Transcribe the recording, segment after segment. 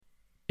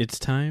It's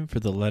time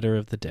for the letter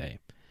of the day.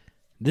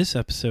 This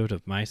episode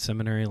of My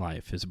Seminary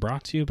Life is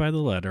brought to you by the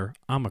letter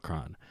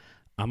Omicron.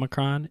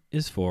 Omicron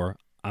is for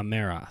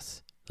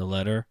Ameras, the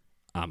letter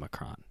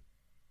Omicron.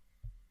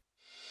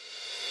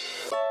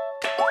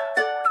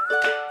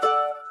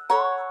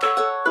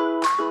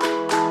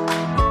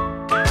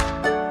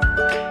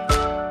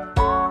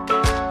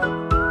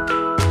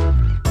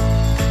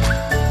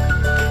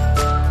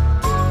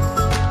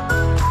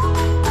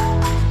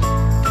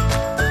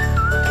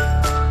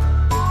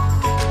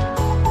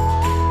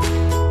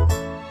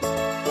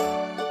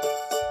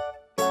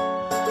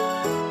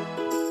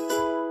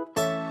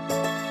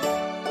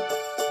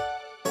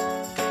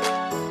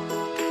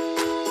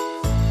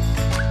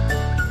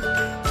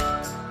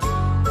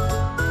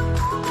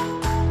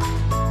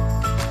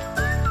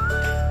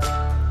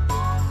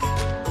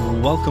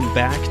 Welcome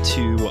back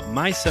to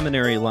My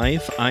Seminary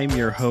Life. I'm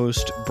your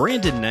host,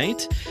 Brandon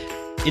Knight.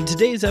 In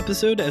today's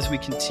episode, as we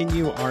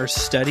continue our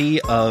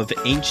study of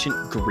ancient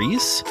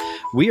Greece,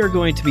 we are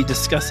going to be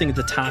discussing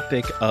the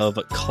topic of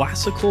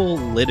classical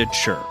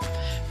literature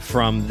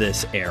from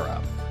this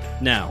era.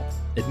 Now,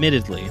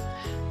 admittedly,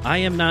 I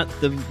am not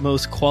the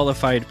most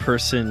qualified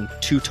person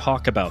to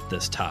talk about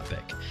this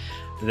topic.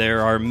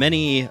 There are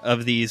many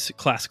of these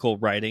classical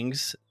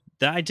writings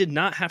that I did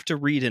not have to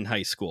read in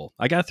high school.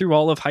 I got through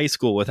all of high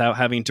school without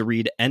having to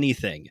read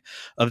anything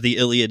of the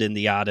Iliad and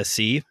the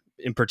Odyssey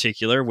in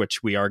particular,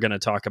 which we are going to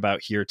talk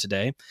about here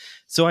today.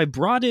 So I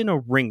brought in a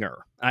ringer.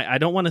 I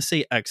don't want to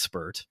say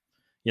expert.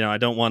 I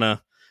don't want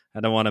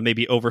to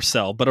maybe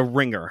oversell, but a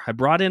ringer. I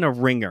brought in a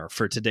ringer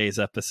for today's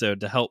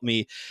episode to help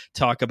me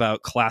talk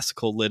about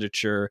classical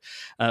literature.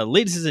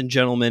 Ladies and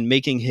gentlemen,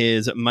 making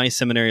his My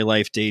Seminary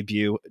Life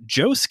debut,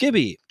 Joe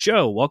Skibby.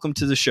 Joe, welcome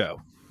to the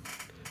show.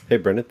 Hey,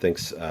 Brendan.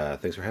 Thanks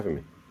for having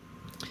me.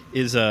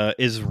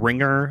 Is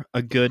ringer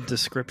a good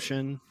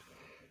description?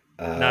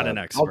 Not an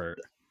expert.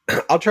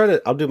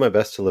 I'll do my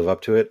best to live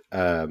up to it.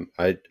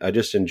 I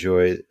just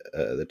enjoy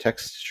the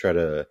texts, try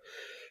to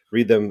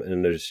read them and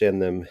understand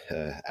them,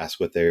 ask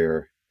what they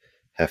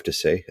have to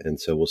say.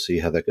 And so we'll see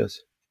how that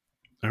goes.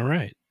 All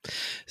right.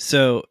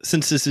 So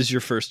since this is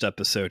your first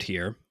episode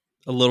here,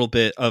 a little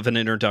bit of an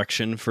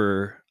introduction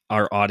for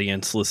our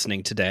audience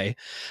listening today.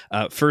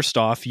 First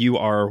off, you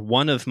are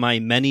one of my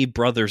many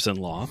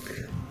brothers-in-law.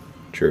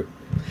 True.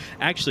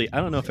 Actually, I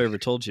don't know if I ever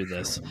told you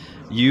this.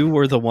 You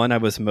were the one I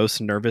was most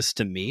nervous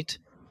to meet.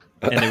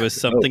 And it was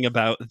something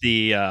about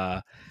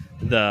the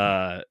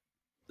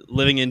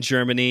living in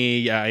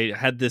Germany. I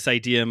had this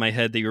idea in my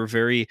head that you were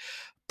very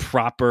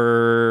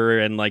proper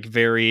and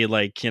very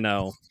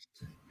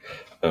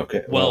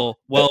okay. Well,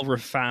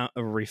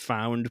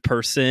 refound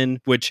person,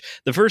 which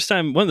one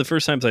of the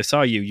first times I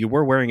saw you, you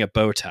were wearing a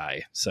bow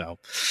tie. So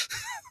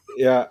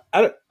yeah,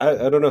 I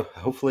don't know.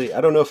 Hopefully,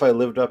 I don't know if I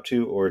lived up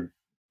to or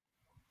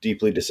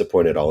deeply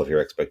disappointed all of your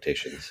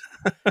expectations.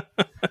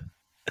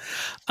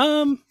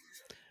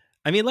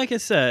 Like I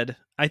said,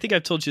 I think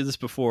I've told you this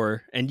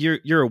before, and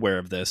you're aware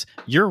of this.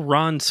 You're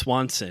Ron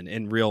Swanson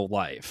in real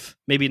life.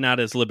 Maybe not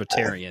as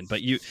libertarian,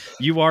 but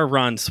you are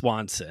Ron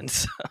Swanson.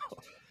 So.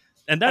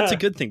 And that's a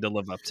good thing to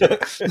live up to.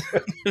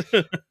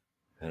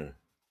 Well,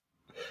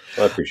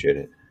 I appreciate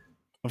it.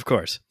 Of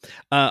course.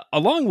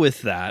 Along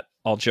with that,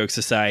 all jokes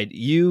aside,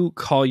 you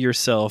call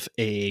yourself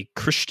a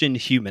Christian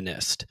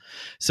humanist.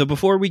 So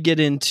before we get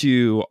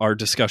into our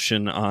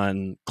discussion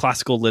on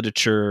classical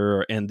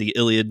literature and the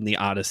Iliad and the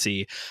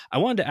Odyssey, I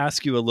wanted to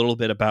ask you a little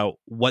bit about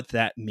what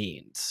that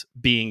means,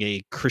 being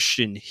a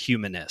Christian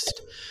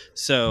humanist.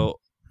 So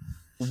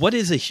what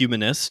is a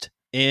humanist?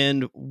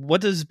 And how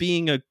does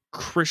being a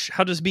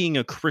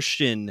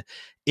Christian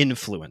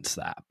influence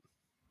that?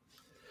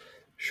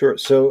 Sure.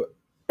 So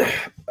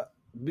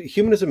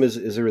humanism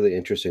is a really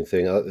interesting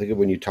thing. I think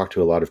when you talk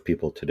to a lot of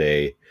people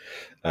today,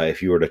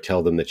 if you were to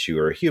tell them that you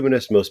are a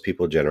humanist, most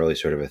people generally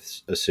sort of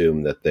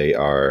assume that they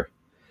are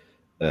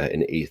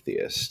an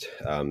atheist.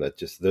 That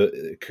just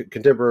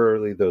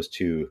contemporarily, those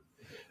two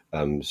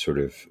sort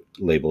of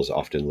labels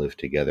often live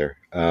together.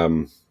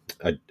 I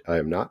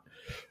am not.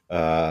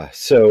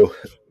 So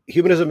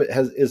humanism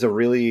is a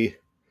really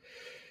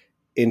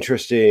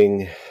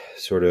interesting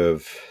sort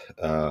of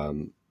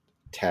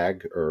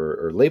tag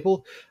or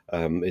label.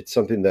 It's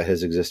something that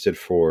has existed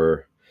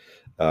for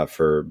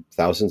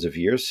thousands of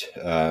years.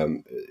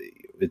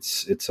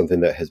 It's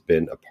something that has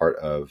been a part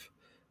of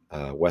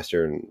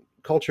Western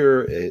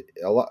culture.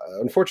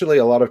 Unfortunately,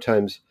 a lot of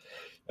times,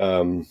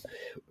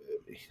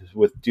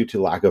 due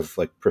to lack of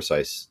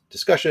precise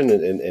discussion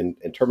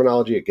and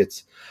terminology, it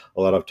gets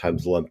a lot of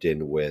times lumped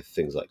in with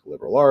things like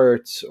liberal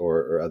arts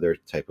or other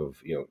type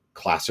of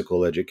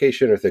classical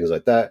education or things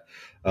like that.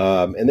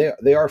 And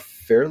they are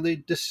fairly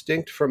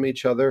distinct from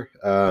each other.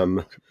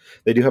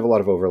 They do have a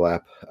lot of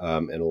overlap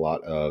and a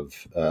lot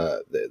of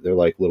they're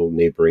like little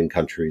neighboring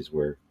countries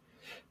where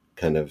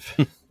kind of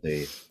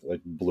they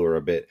blur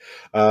a bit.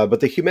 But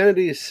the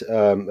humanities,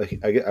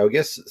 I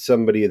guess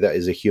somebody that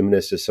is a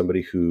humanist is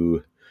somebody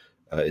who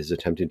is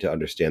attempting to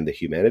understand the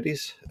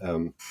humanities,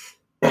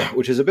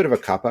 which is a bit of a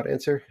cop-out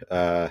answer.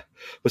 But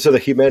so the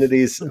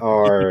humanities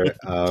are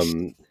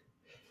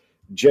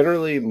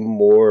generally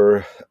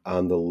more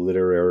on the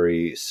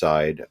literary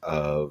side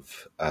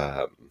of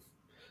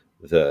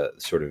the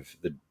sort of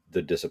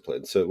the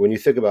discipline. So when you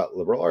think about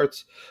liberal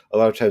arts, a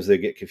lot of times they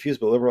get confused.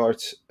 But liberal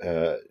arts,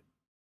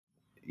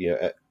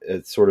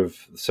 it's sort of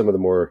some of the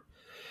more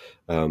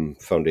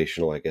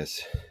foundational, I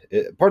guess.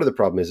 Part of the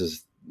problem is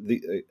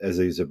as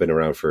these have been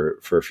around for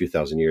a few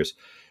thousand years.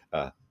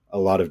 A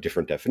lot of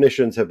different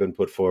definitions have been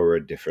put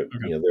forward. Okay.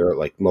 There are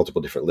like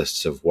multiple different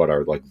lists of what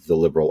are like the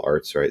liberal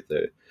arts, right?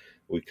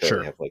 We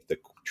currently have like the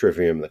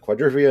trivium, the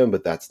quadrivium,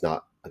 but that's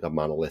not like a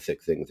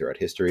monolithic thing throughout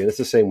history. And it's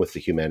the same with the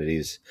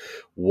humanities.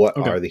 What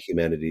are the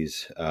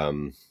humanities?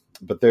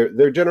 But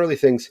they're generally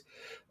things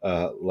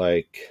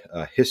like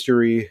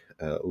history,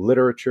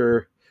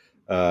 literature,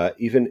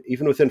 even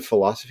within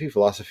philosophy.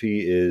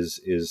 Philosophy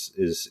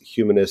is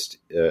humanist.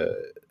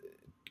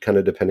 Kind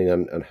of depending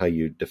on how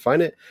you define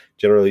it.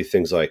 Generally,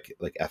 things like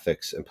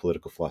ethics and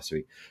political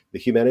philosophy. The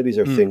humanities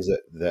are things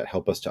that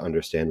help us to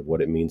understand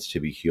what it means to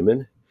be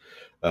human.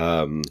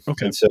 And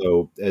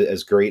so,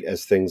 as great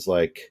as things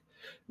like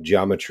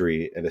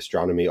geometry and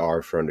astronomy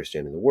are for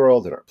understanding the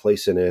world and our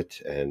place in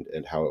it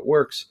and how it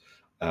works,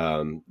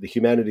 the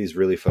humanities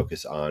really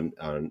focus on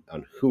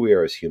who we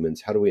are as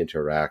humans. How do we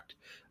interact?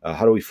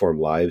 How do we form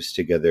lives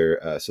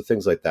together? So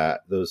things like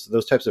that.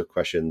 Those types of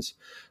questions.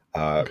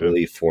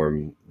 Really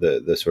form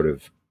the sort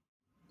of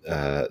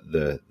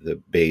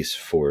the base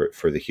for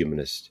the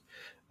humanist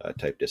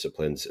type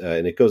disciplines,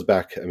 and it goes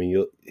back. I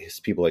mean,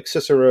 people like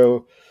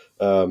Cicero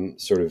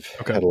sort of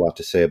had a lot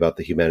to say about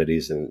the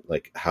humanities and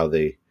like how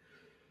they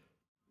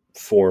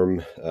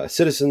form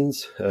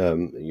citizens,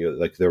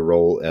 like their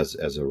role as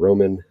a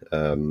Roman,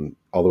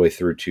 all the way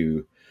through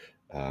to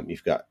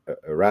you've got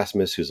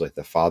Erasmus, who's like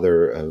the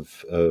father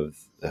of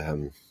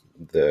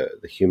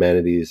the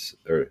humanities,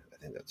 or I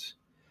think that's.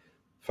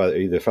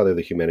 Father of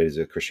the humanities,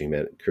 or Christian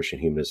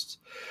humanists.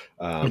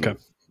 And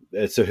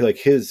so, like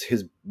his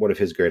one of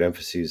his great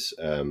emphases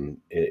in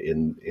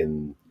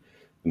the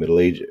Middle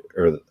Age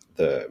or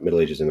the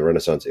Middle Ages and the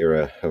Renaissance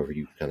era, however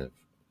you kind of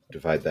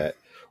divide that,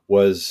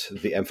 was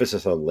the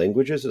emphasis on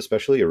languages,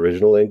 especially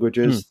original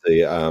languages.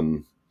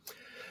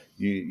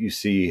 You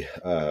see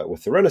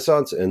with the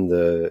Renaissance and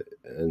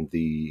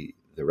the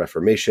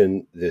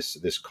Reformation,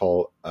 this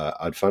call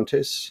ad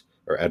fontes,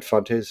 or ad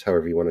fontes,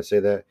 however you want to say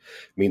that,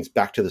 means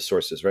back to the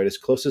sources, right? As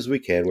close as we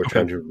can, we're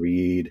trying to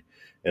read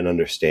and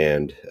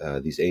understand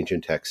these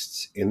ancient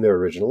texts in their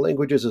original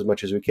languages as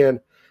much as we can.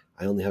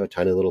 I only have a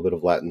tiny little bit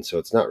of Latin, so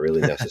it's not really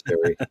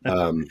necessary.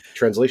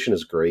 Translation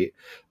is great.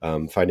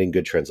 Finding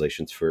good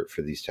translations for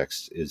these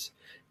texts is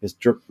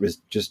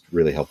just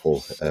really helpful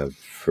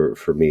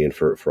for me and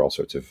for all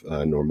sorts of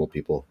normal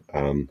people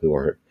who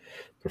aren't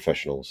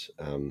professionals.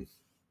 But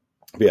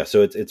yeah,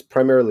 so it's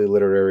primarily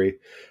literary.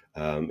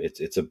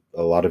 It's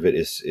a lot of it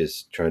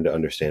is trying to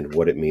understand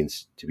what it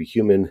means to be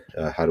human.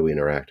 How do we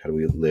interact? How do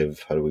we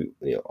live? How do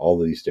we,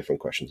 all of these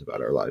different questions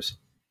about our lives.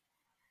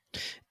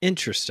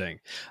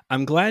 Interesting.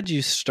 I'm glad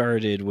you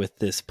started with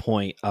this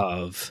point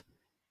of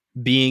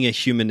being a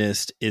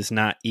humanist is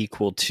not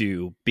equal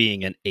to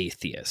being an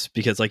atheist,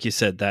 because like you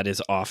said, that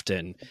is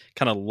often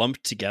kind of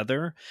lumped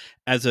together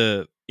as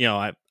a,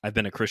 I've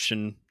been a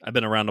Christian. I've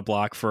been around the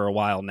block for a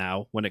while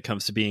now when it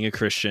comes to being a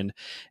Christian,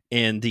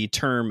 and the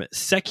term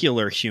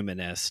secular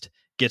humanist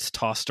gets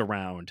tossed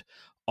around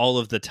all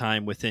of the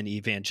time within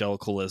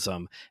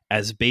evangelicalism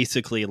as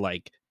basically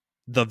like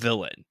the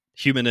villain.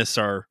 Humanists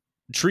are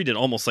treated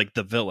almost like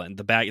the villain,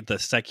 the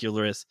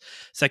secularist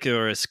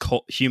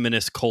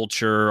humanist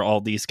culture,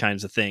 all these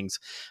kinds of things.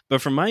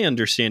 But from my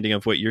understanding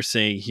of what you're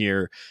saying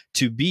here,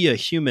 to be a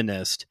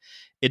humanist,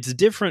 it's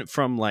different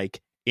from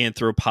like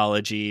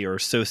anthropology or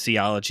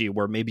sociology,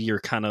 where maybe you're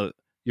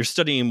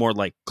studying more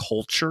like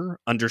culture,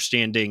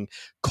 understanding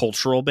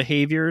cultural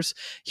behaviors.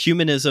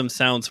 Humanism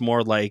sounds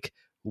more like,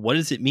 what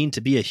does it mean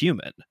to be a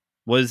human?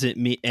 What does it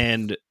mean?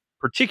 And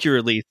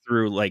particularly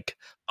through like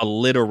a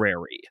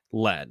literary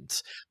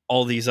lens.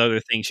 All these other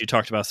things you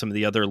talked about, some of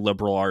the other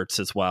liberal arts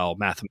as well,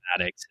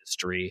 mathematics,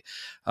 history,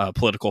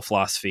 political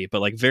philosophy, but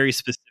like very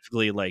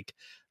specifically like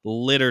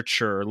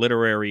literature,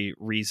 literary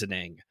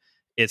reasoning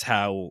is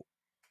how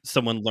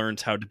someone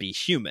learns how to be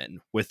human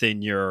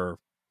within your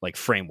like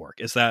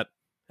framework.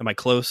 Am I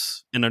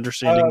close in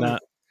understanding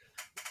that?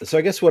 So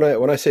I guess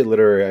when I say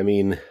literary, I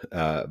mean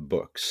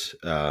books.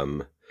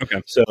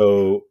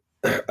 So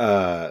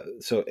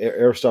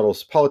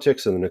Aristotle's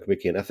Politics and the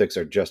Nicomachean Ethics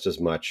are just as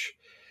much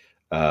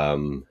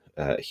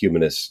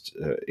humanist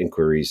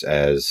inquiries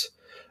as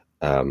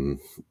the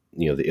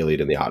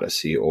Iliad and the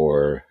Odyssey,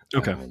 or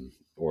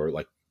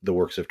like the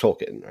works of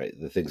Tolkien, right?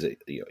 The things that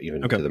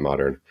even to the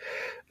modern,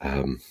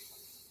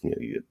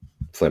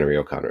 Flannery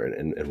O'Connor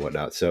and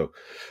whatnot. So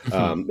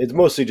it's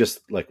mostly just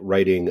like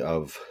writing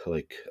of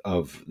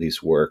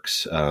these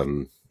works.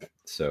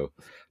 So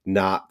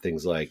not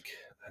things like,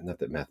 not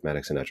that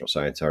mathematics and natural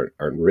science aren't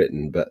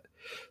written, but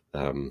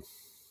so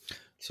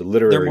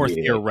literary. They're more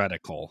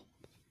theoretical.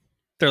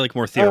 They're like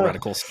more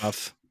theoretical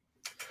stuff.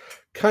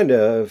 Kind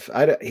of.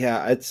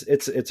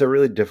 It's a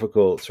really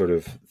difficult sort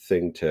of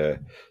thing to,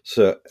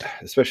 so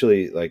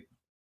especially like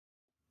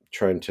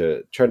trying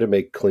to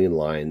make clean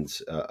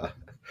lines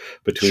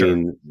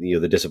between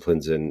the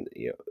disciplines, and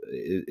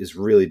is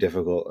really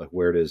difficult. Like,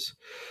 where does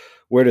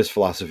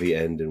philosophy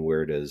end, and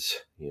where does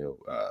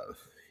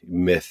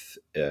myth,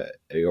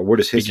 where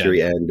does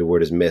history end, and where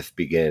does myth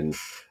begin?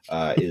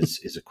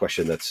 Is a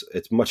question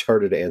it's much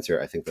harder to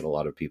answer, I think, than a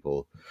lot of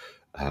people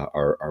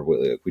are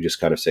willing. We just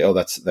kind of say, oh,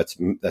 that's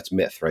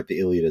myth, right? The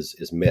Iliad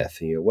is myth.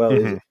 And well,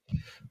 is it?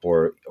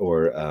 Or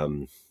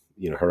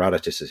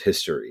Herodotus is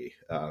history.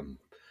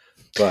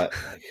 But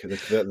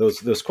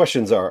those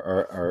questions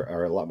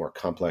are a lot more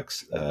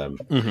complex.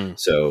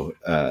 So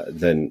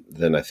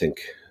then I think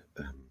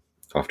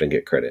often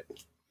get credit.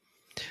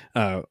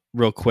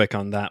 Real quick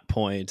on that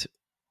point,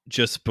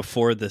 just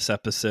before this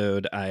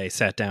episode, I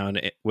sat down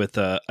with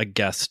a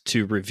guest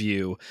to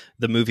review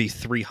the movie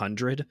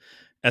 300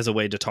 as a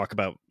way to talk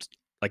about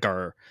like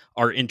our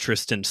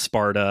interest in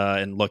Sparta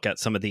and look at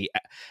some of the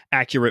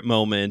accurate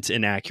moments,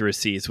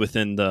 inaccuracies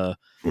within the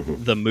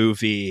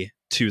movie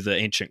to the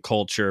ancient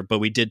culture. But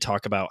we did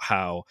talk about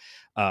how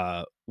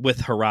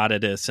with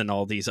Herodotus and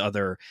all these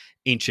other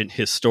ancient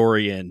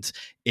historians,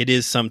 it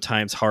is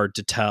sometimes hard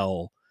to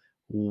tell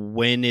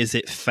when is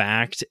it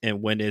fact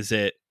and when is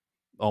it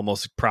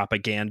almost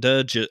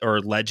propaganda or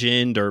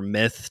legend or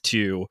myth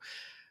to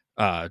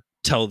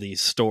tell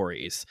these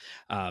stories.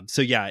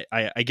 So yeah,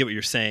 I get what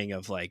you're saying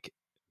of like,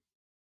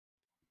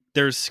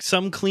 there's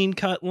some clean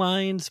cut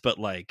lines, but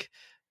like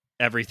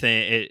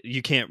everything,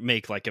 you can't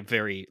make like a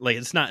very, like,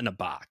 it's not in a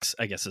box,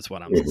 I guess is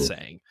what I'm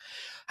saying.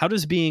 How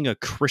does being a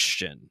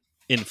Christian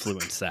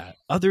influence that?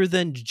 Other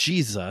than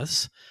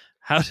Jesus,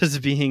 how does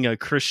being a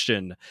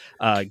Christian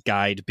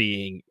guide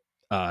being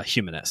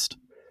humanist?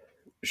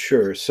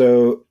 Sure.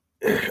 So,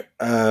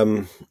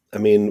 I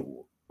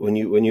mean, when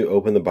you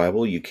open the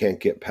Bible, you can't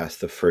get past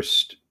the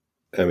first,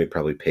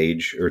 probably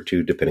page or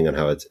two, depending on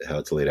how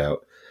it's laid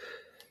out,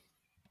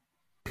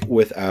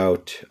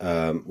 without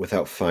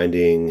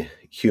finding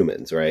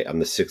humans. Right, on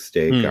the sixth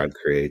day, God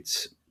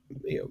creates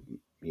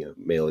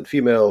male and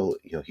female.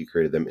 He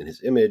created them in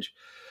His image,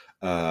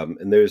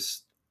 and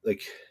there's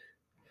like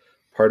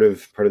part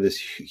of this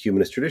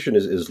humanist tradition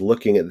is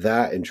looking at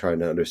that and trying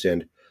to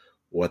understand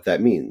what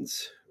that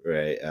means.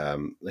 Right,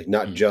 like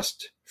not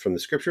just from the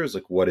scriptures,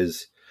 like what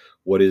is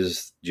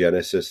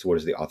Genesis, what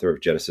is the author of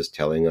Genesis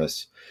telling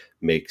us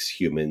makes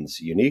humans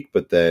unique,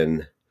 but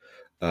then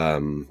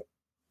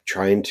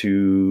trying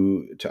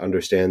to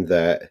understand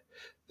that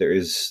there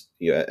is,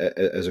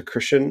 as a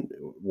Christian,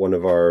 one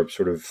of our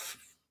sort of,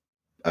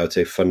 I would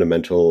say,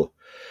 fundamental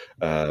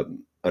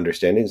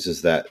understandings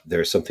is that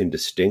there's something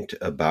distinct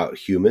about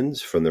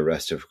humans from the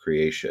rest of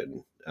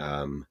creation.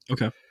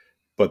 Okay.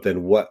 But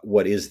then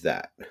what is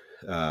that?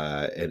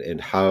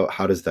 And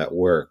how does that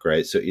work?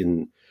 Right. So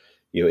in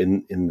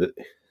the,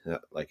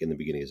 like in the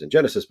beginning is in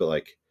Genesis, but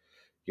like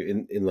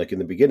in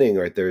the beginning,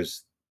 right,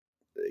 there's,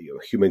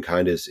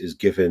 humankind is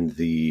given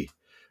the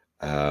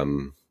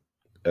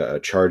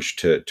charge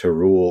to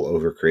rule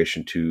over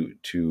creation,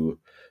 to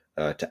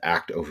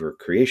act over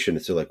creation.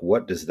 And so like,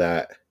 what does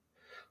that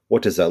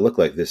look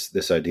like?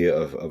 This idea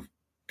of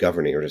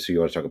governing, or so you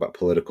want to talk about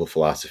political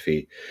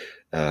philosophy.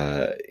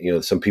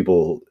 Some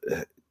people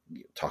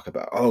talk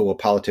about, oh, well,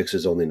 politics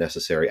is only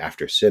necessary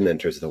after sin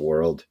enters the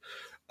world.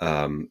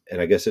 And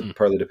I guess it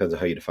partly depends on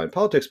how you define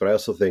politics, but I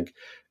also think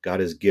God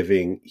is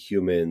giving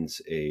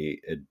humans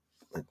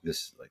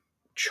this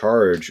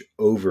charge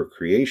over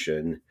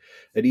creation,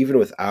 and even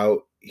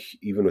without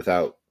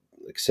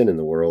like sin in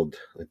the world,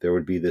 like there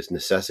would be this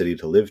necessity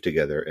to live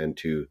together and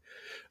to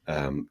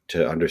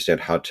understand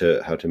how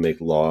to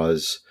make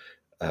laws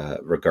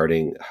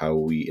regarding how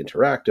we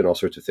interact and all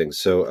sorts of things.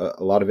 So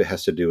a lot of it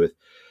has to do with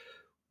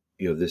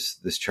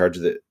this charge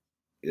that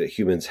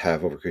humans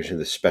have over creation,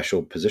 this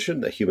special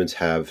position that humans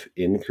have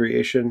in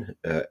creation,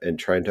 and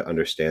trying to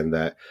understand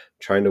that,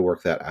 trying to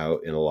work that out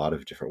in a lot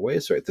of different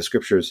ways. Right, the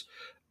scriptures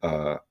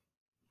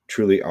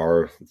truly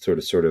are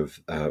sort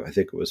of. I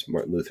think it was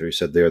Martin Luther who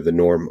said they're the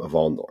norm of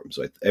all norms.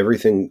 Like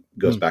everything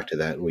goes back to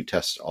that, and we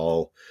test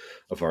all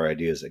of our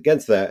ideas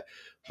against that.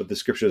 But the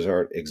scriptures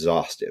aren't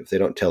exhaustive; they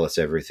don't tell us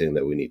everything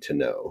that we need to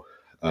know.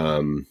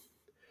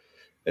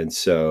 And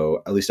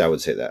so, at least I would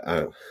say that.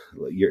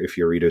 If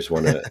your readers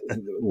want to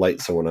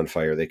light someone on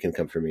fire, they can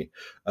come for me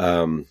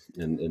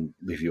and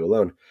leave you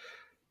alone.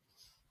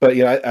 But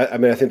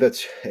I think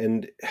that's,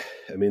 and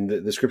I mean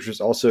the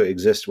scriptures also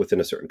exist within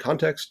a certain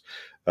context.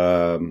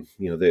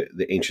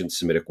 The ancient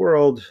Semitic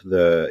world,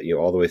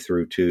 all the way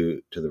through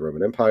to the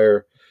Roman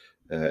Empire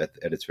at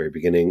its very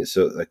beginning.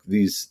 So like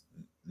these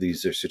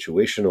are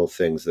situational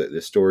things, that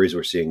the stories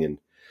we're seeing in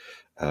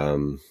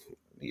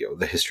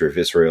the history of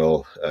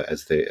Israel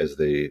as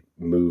they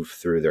move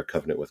through their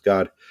covenant with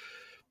God.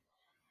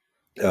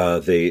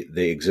 They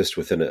exist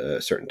within a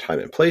certain time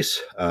and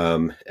place,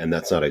 and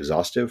that's not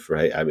exhaustive,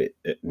 right? I mean,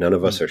 none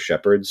of us are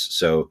shepherds,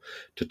 so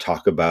to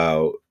talk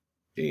about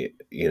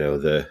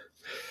Jesus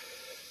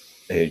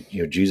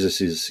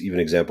is even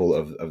an example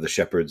of the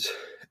shepherds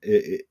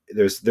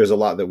there's a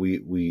lot that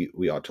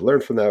we ought to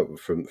learn from that,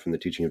 from the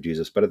teaching of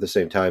Jesus. But at the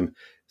same time,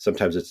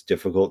 sometimes it's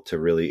difficult to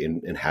really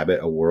inhabit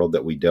a world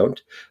that we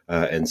don't,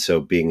 and so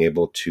being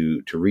able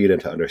to read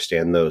and to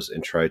understand those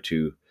and try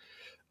to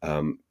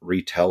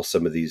retell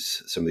some of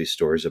these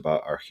stories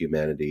about our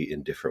humanity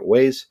in different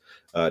ways,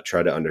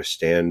 try to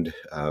understand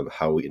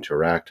how we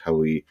interact, how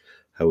we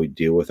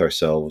deal with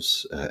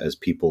ourselves as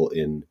people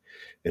in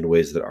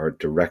ways that aren't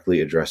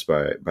directly addressed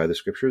by the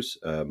scriptures,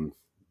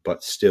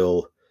 but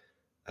still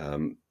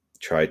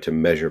try to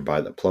measure by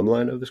the plumb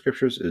line of the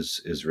scriptures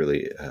is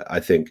really,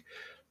 I think,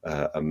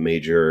 a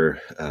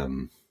major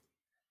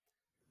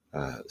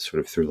sort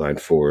of through line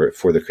for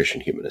the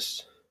Christian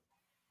humanists.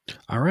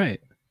 All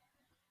right.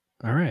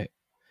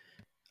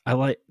 I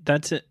like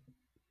that's it.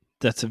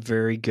 That's a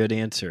very good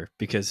answer,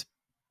 because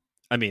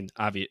I mean,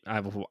 I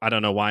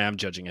don't know why I'm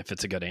judging if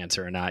it's a good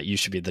answer or not. You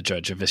should be the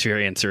judge of if your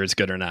answer is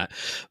good or not.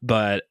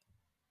 But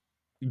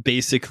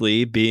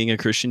basically, being a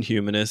Christian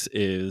humanist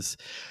is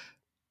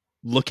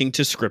looking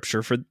to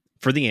scripture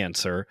for the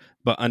answer,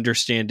 but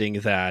understanding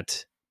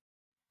that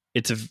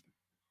it's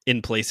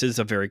in places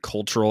a very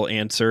cultural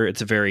answer.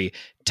 It's a very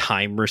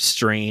time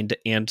restrained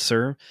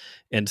answer.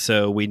 And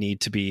so we need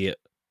to be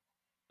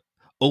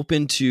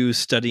open to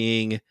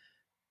studying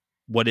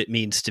what it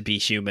means to be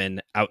human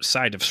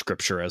outside of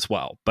scripture as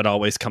well, but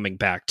always coming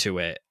back to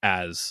it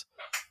as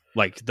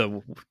like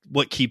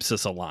what keeps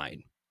us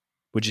aligned.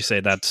 Would you say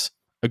that's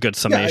a good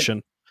summation?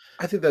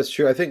 Yeah, I think that's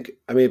true.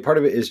 I mean, part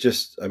of it is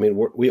just, I mean,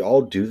 we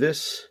all do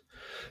this,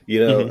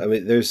 Mm-hmm. I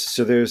mean, there's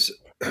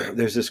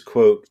this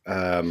quote,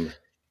 I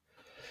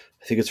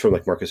think it's from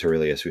like Marcus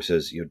Aurelius, who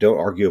says, don't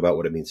argue about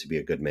what it means to be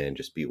a good man,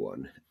 just be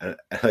one. And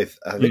I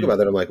think about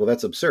that. I'm like, well,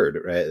 that's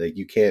absurd, right? Like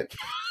you can't,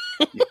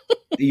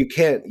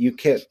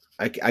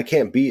 I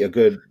can't be a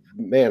good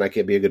man. I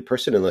can't be a good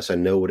person unless I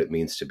know what it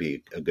means to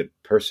be a good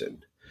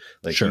person.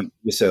 Like Sure.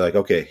 you say like,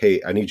 okay,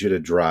 hey, I need you to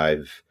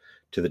drive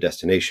to the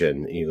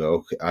destination. And you go,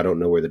 okay, I don't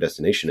know where the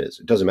destination is.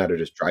 It doesn't matter.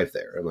 Just drive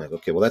there. I'm like,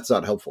 okay, well, that's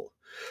not helpful.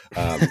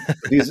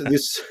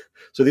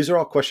 These are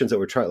all questions that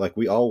we're trying, like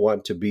we all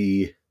want to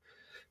be,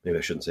 maybe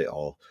I shouldn't say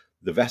all,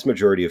 the vast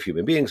majority of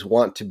human beings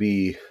want to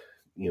be,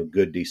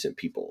 good, decent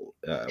people.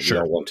 Sure.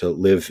 We all want to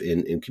live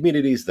in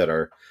communities that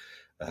are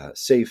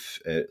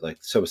safe. Like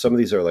some of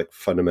these are like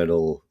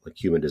fundamental like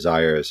human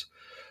desires.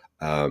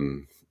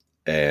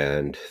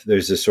 And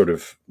there's this sort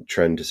of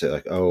trend to say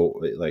like,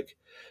 oh, like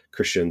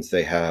Christians,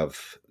 they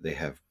have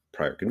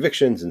prior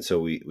convictions. And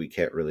so we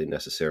can't really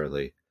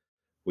necessarily,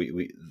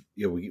 we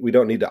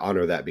don't need to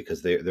honor that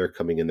because they're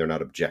coming in, they're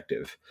not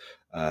objective.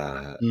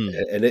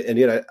 And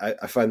yet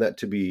I find that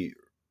to be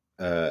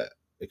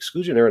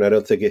exclusionary, and I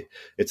don't think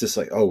it's just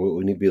like, oh,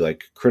 we need to be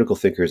like critical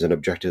thinkers and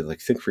objective,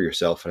 like think for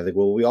yourself. And I think,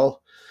 well, we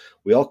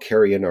all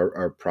carry in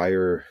our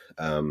prior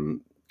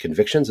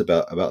convictions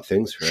about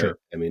things, right? Sure.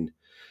 I mean,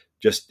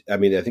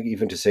 I think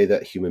even to say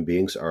that human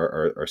beings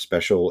are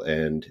special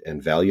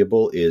and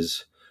valuable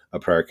is a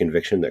prior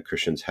conviction that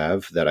Christians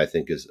have that I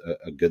think is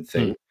a good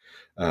thing.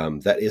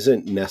 That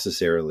isn't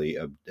necessarily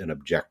an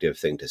objective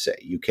thing to say.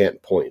 You can't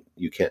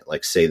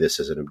like say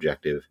this as an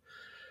objective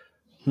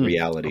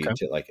reality. Okay.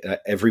 To like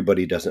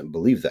everybody doesn't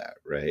believe that,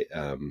 right?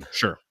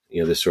 Sure.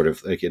 This sort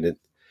of like it's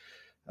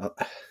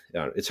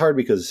hard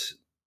because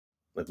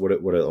like what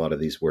a lot of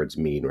these words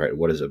mean, right?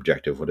 What is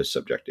objective? What is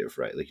subjective,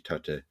 right? Like you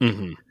talk to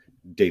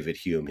David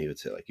Hume, he would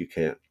say like you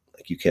can't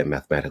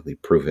mathematically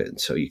prove it,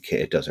 and so you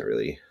can't. It doesn't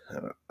really.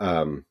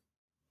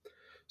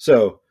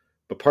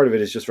 But part of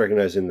it is just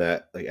recognizing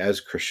that like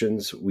as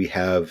Christians, we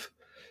have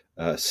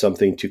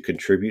something to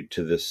contribute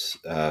to this,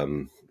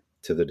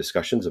 to the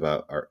discussions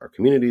about our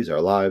communities, our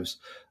lives,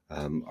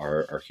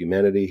 our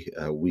humanity.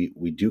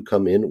 We do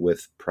come in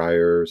with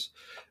priors.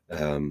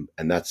 And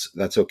that's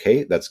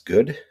okay. That's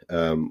good.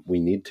 We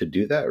need to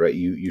do that, right?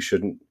 You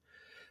shouldn't.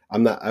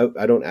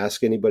 I don't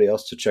ask anybody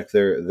else to check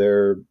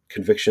their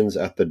convictions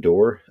at the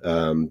door.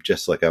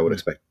 Just like I would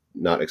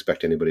not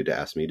expect anybody to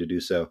ask me to do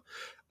so.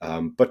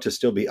 But to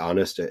still be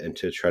honest and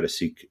to try to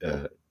seek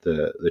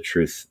the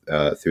truth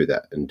through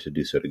that, and to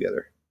do so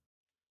together.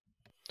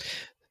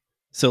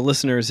 So,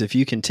 listeners, if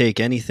you can take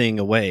anything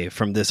away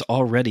from this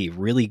already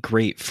really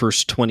great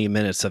first 20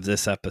 minutes of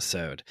this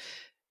episode,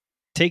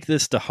 take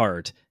this to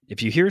heart.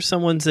 If you hear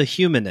someone's a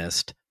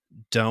humanist,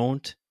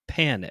 don't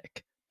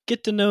panic.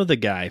 Get to know the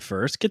guy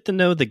first, get to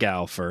know the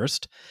gal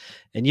first,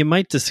 and you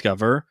might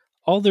discover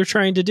all they're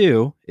trying to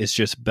do is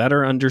just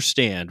better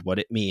understand what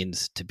it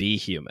means to be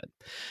human.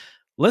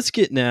 Let's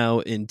get now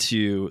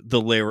into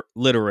the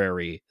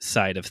literary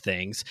side of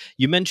things.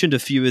 You mentioned a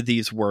few of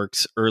these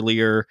works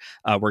earlier.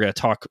 We're going to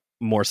talk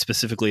more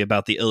specifically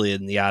about the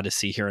Iliad and the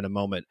Odyssey here in a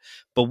moment.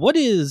 But what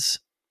is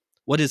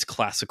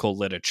classical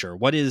literature?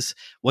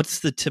 What's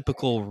the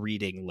typical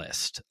reading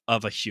list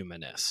of a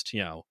humanist?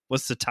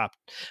 What's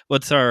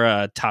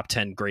our top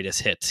 10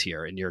 greatest hits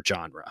here in your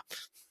genre?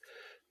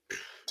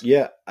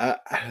 Yeah,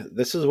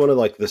 this is one of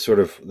like the sort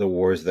of the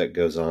wars that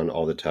goes on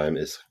all the time.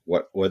 Is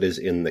what is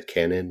in the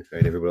canon,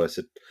 right? Everybody likes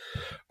to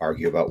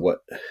argue about what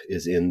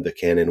is in the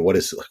canon. What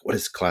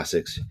is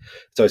classics?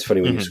 It's always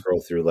funny when you Hmm.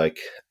 scroll through like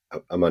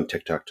I'm on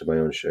TikTok to my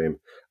own shame,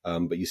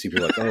 but you see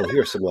people like, oh,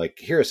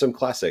 here are some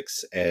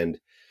classics, and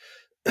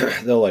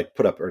they'll like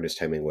put up Ernest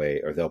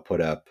Hemingway or they'll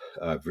put up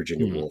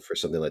Virginia Hmm. Woolf or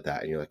something like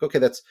that, and you're like, okay,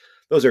 that's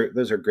those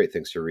are great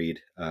things to read.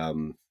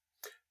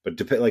 But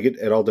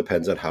it all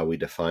depends on how we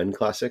define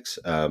classics.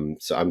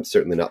 So I'm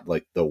certainly not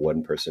like the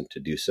one person to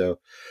do so.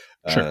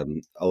 Sure.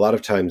 A lot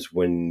of times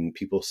when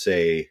people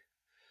say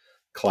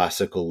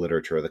classical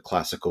literature or the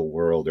classical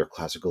world or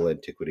classical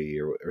antiquity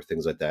or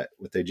things like that,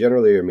 what they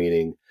generally are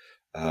meaning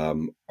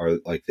are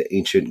like the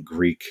ancient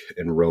Greek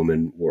and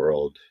Roman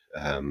world.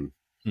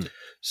 Hmm.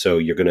 So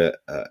you're gonna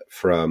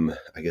from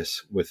I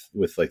guess with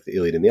like the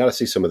Iliad and the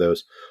Odyssey, some of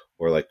those,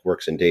 or like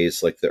works and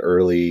days like the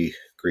early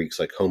Greeks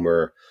like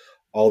Homer,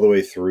 all the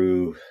way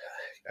through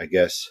I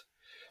guess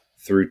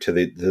through to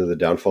the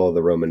downfall of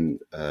the Roman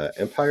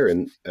Empire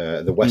and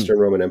the Hmm. Western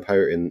Roman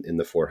Empire in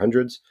the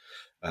 400s.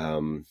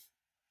 Um,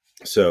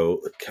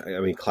 so, I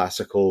mean,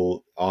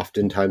 classical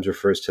oftentimes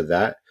refers to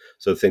that.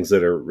 So things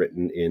that are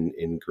written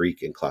in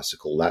Greek and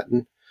classical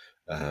Latin.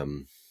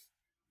 Um,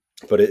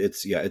 but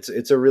it's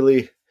a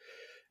really,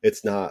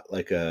 it's not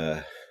like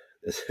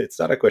it's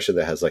not a question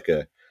that has like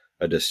a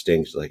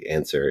distinct like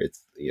answer.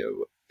 It's,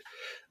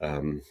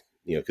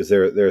 because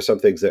there are some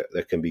things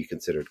that can be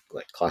considered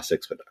like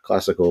classics, but not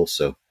classical.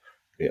 So,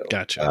 you know,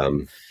 Gotcha.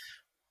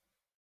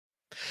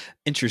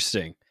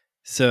 Interesting.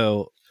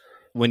 So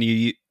when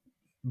you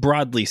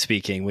broadly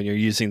speaking, when you're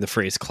using the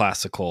phrase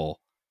classical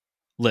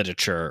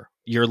literature,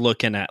 you're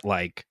looking at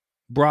like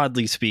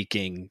broadly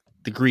speaking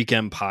the Greek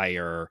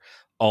Empire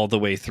all the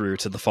way through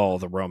to the fall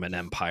of the Roman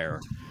Empire,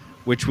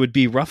 which would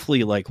be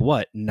roughly like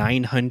what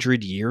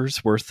 900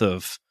 years worth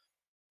of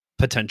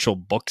potential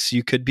books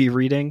you could be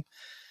reading,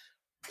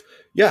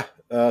 yeah,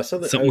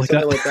 something something like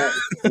that. something like that.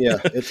 Yeah,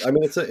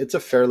 it's a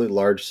fairly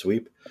large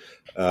sweep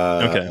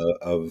Okay.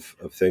 of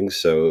things.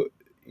 So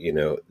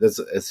that's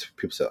it's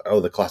people say, oh,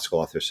 the classical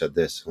author said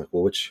this. I'm like,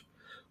 well,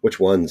 which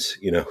ones?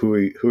 Who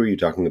are you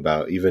talking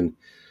about? Even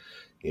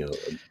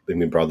I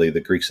mean, broadly,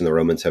 the Greeks and the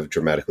Romans have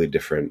dramatically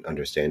different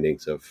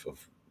understandings of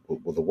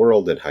well, the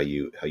world and how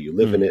you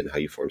live in Mm. it and how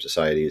you form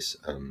societies.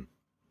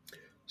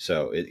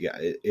 So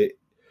it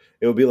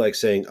would be like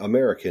saying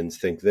Americans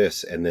think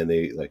this, and then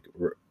they like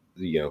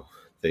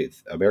they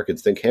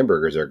Americans think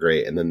hamburgers are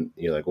great, and then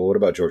you're like, well, what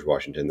about George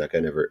Washington? That guy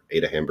never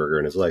ate a hamburger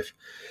in his life.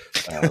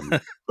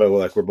 But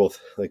we're both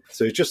like,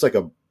 so it's just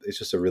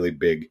a really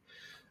big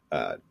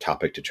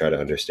topic to try to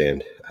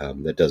understand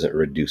that doesn't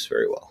reduce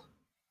very well.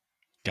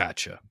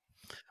 Gotcha.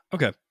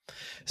 Okay.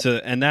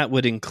 So, and that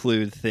would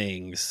include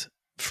things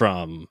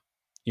from,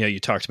 you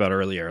talked about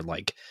earlier,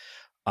 like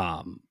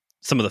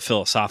some of the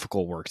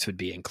philosophical works would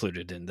be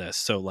included in this.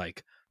 So,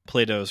 like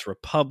Plato's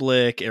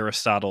Republic,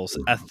 Aristotle's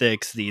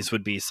Ethics, these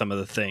would be some of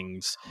the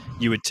things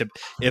you would tip.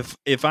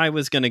 If I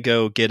was going to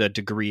go get a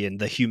degree in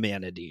the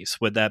humanities,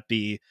 would that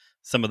be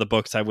some of the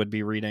books I would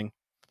be reading?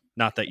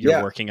 Not that you're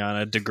Yeah. working on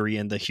a degree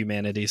in the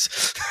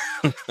humanities.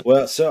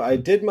 Well, so I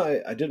did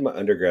my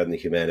undergrad in the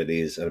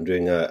humanities, and I'm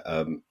doing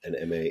an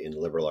MA in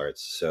liberal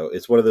arts. So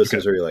it's one of those Okay.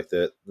 things where you're like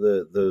the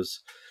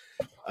those.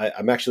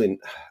 I'm actually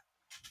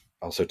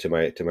also to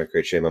my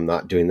great shame, I'm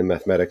not doing the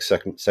mathematics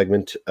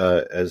segment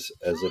as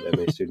an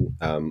MA student.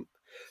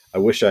 I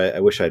wish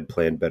I'd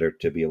planned better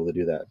to be able to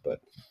do that,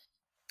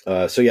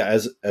 but so yeah,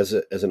 as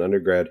an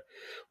undergrad,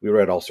 we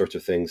read all sorts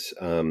of things,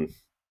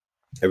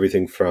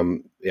 everything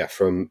from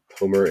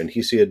Homer and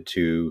Hesiod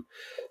to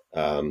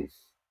um,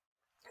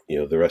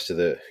 the rest of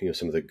the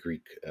some of the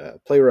Greek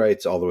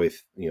playwrights, all the way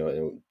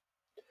the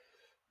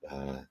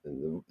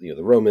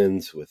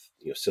Romans with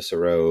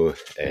Cicero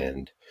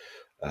and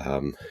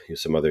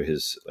some other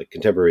his like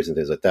contemporaries and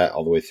things like that,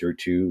 all the way through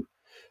to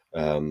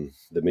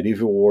the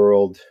medieval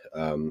world.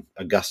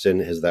 Augustine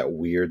has that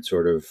weird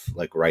sort of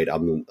like right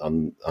on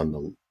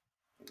the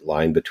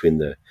line between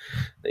the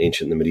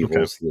ancient and the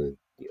Okay. medievals, and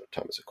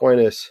Thomas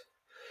Aquinas,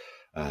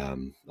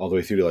 all the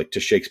way through to like to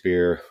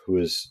Shakespeare, who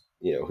is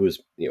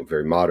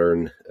very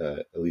modern,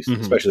 at least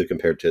Hmm. especially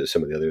compared to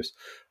some of the others.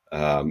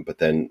 But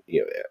then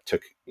it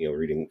took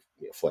reading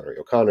Flannery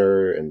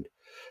O'Connor and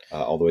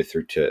all the way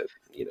through to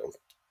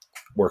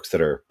works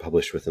that are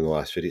published within the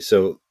last 50.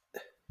 So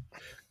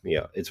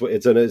yeah, it's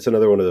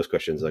another one of those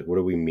questions like, what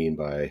do we mean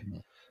by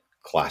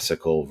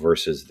classical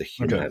versus the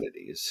Okay.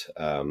 humanities?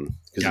 Because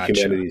the Gotcha.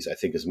 humanities I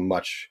think is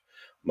much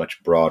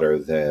broader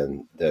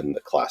than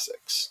the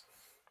classics.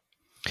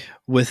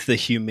 With the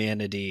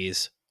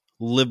humanities,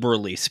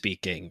 liberally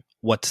speaking,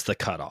 what's the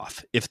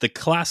cutoff? If the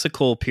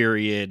classical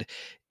period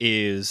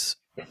is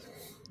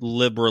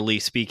liberally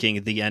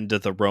speaking the end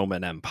of the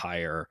Roman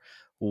Empire,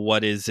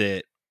 what is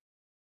it,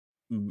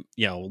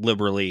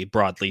 liberally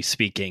broadly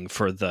speaking,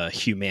 for the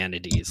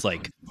humanities?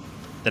 Like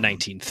the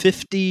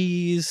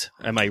 1950s?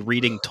 Am I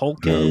reading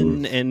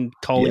Tolkien and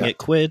calling Yeah. it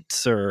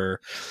quits, or?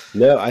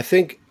 No, I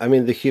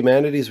mean, the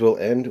humanities will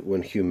end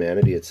when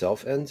humanity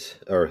itself ends,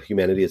 or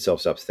humanity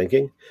itself stops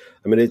thinking.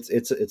 I mean, it's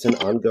an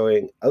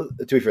ongoing.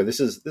 To be fair, this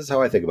is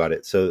how I think about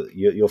it. So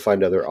you'll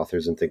find other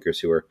authors and thinkers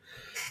who are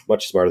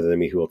much smarter than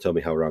me who will tell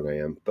me how wrong I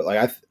am. But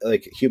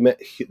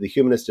the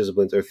humanist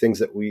disciplines are things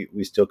that we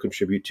still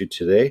contribute to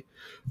today.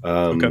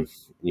 Okay.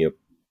 You know,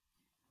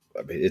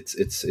 I mean,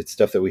 it's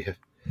stuff that we have.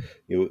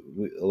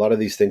 A lot of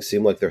these things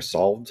seem like they're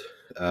solved.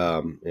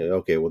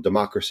 Okay, well,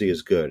 democracy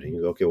is good. And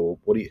you go, okay, well,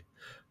 what do you?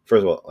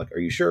 First of all, like, are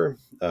you sure?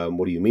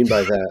 What do you mean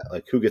by that?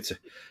 Like, who gets?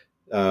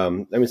 I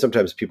mean,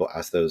 sometimes people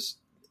ask those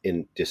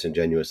in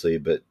disingenuously,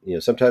 but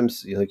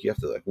sometimes like you have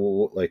to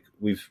well, like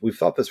we've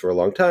thought this for a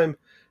long time.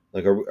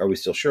 Like, are we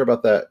still sure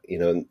about that?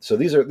 And so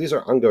these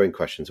are ongoing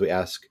questions we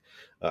ask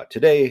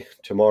today,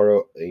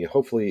 tomorrow,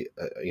 hopefully,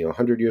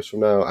 100 years from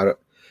now. I don't.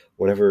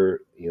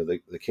 Whenever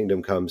the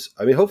kingdom comes,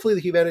 I mean, hopefully the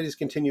humanities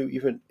continue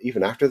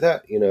even after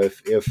that.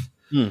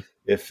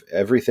 If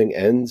everything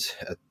ends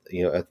at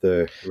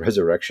the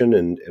resurrection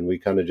and we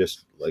kind of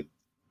just like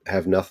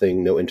have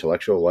nothing, no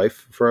intellectual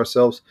life for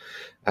ourselves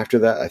after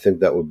that, I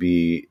think that would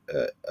be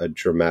a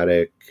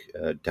dramatic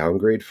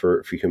downgrade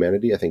for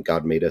humanity. I think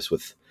God made us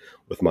with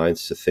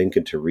minds to think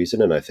and to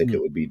reason, and I think it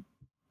would be.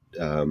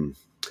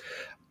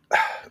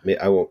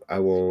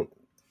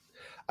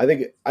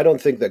 I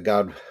don't think that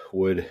God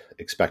would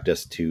expect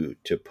us to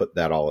put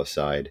that all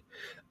aside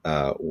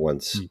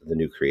once the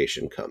new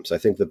creation comes. I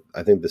think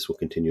this will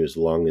continue as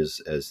long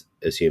as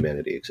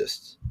humanity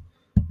exists.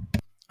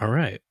 All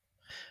right.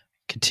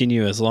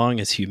 Continue as long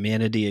as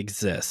humanity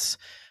exists.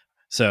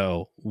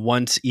 So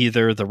once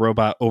either the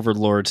robot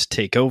overlords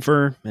take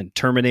over and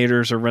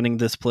Terminators are running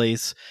this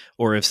place,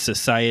 or if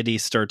society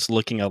starts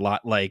looking a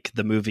lot like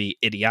the movie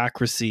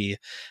Idiocracy,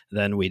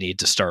 then we need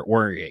to start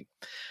worrying.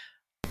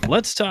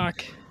 Let's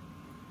talk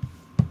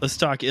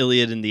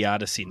Iliad and the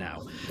Odyssey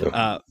now.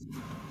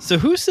 So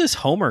who's this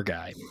Homer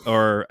guy?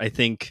 Or I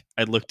think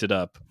I looked it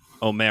up,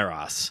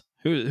 Omeros.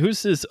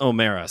 Who's this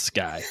Omeros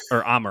guy,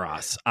 or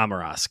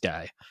Amoros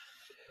guy?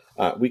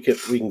 We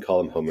can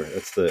call him Homer.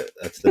 That's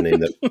the name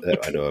that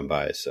I know him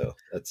by. So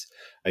that's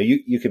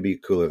you could be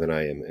cooler than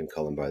I am and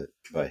call him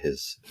by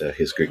his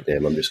Greek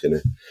name. I'm just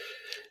gonna.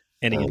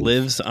 And he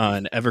lives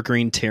on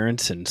Evergreen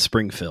Terrace in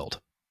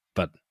Springfield,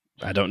 but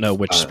I don't know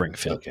which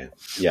Springfield. Okay,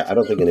 yeah, I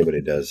don't think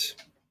anybody does.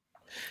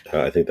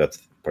 I think that's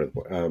part of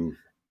the point.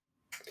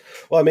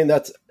 Well, I mean,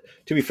 to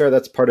be fair,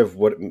 that's part of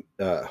what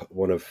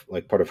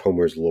part of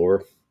Homer's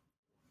lore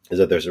is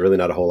that there's really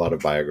not a whole lot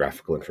of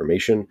biographical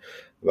information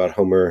about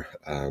Homer.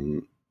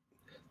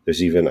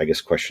 There's even, I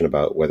guess, question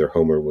about whether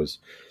Homer was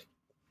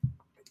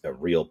a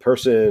real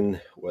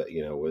person.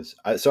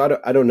 I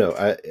don't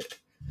know.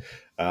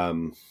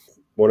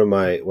 One of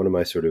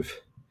my sort of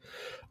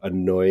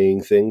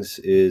annoying things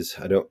is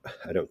I don't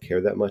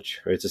care that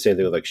much. Right? It's the same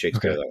thing with like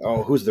Shakespeare. Okay. Like,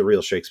 oh, who's the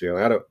real Shakespeare?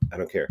 Like, I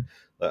don't care.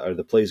 Are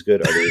the plays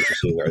good? Are they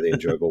interesting? Are they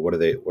enjoyable? What do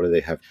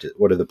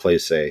the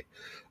plays say?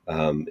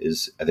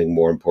 Is I think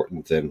more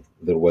important than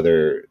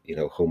whether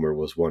Homer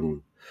was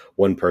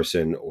one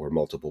person or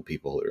multiple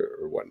people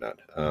or whatnot.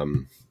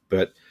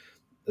 But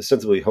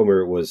ostensibly,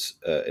 Homer was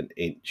an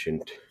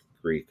ancient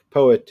Greek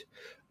poet.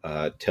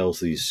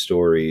 Tells these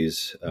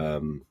stories.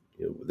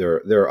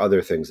 There are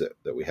other things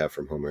that we have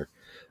from Homer,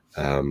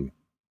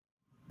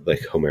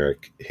 like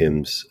Homeric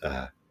hymns,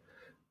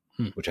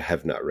 which I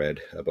have not read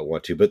but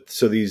want to. But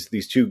so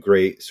these two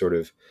great sort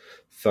of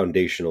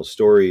foundational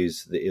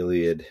stories, the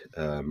Iliad,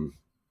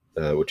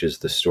 which is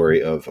the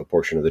story of a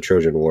portion of the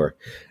Trojan War,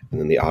 and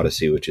then the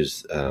Odyssey, which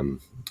is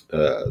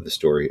the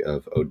story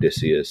of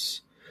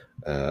Odysseus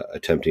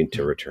attempting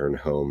to return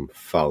home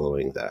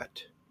following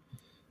that.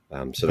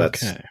 So that's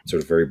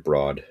sort of very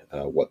broad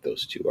what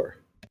those two are.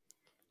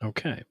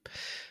 Okay.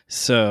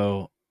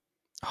 So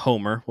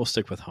Homer, we'll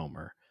stick with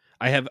Homer.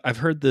 I've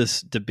heard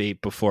this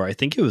debate before. I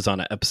think it was on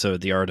an episode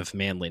of The Art of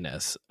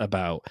Manliness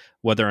about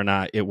whether or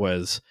not it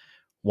was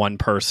one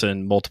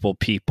person, multiple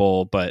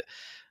people. But,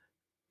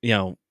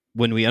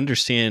 when we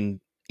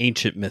understand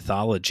ancient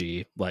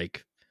mythology,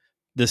 like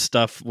this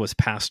stuff was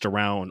passed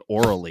around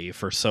orally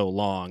for so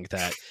long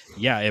that,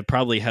 it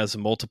probably has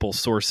multiple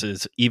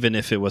sources, even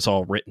if it was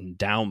all written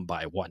down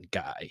by one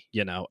guy,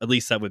 at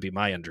least that would be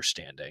my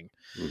understanding.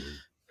 Mm-hmm.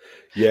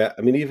 Yeah,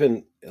 I mean,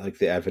 even like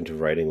the advent of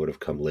writing would have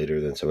come later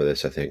than some of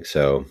this, I think.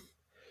 So,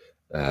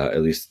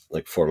 at least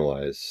like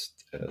formalized.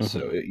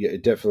 So,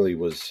 it definitely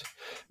was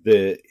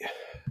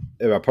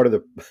part of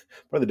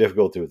the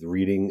difficulty with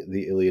reading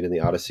the Iliad and the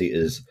Odyssey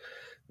is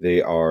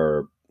they're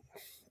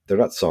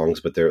not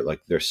songs, but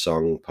they're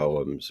sung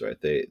poems, right?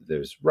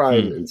 There's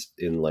rhyme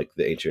in like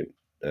the ancient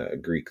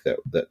Greek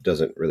that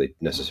doesn't really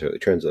necessarily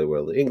translate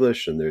well to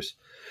English, and there's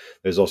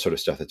all sort of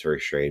stuff that's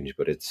very strange.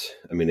 But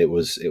it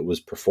was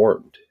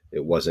performed.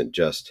 It wasn't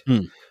just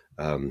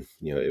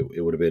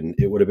It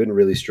would have been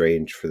really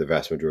strange for the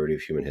vast majority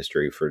of human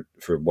history for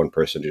one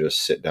person to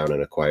just sit down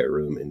in a quiet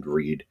room and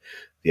read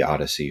the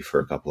Odyssey for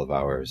a couple of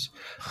hours.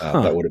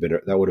 Huh. That would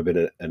have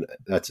been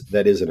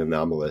that is an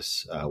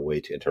anomalous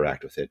way to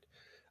interact with it.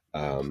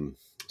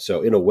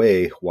 So in a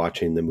way,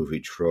 watching the movie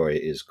Troy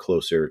is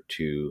closer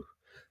to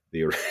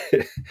the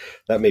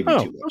that may be too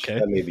Oh, much. okay.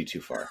 That may be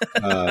too far.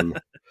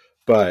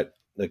 But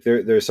like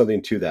there's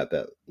something to that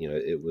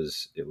it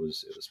was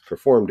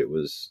performed, it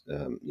was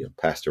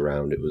passed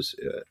around, it was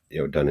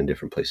done in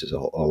different places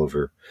all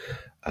over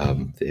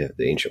the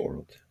ancient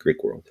world,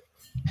 Greek world.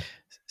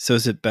 So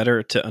is it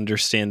better to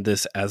understand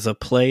this as a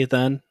play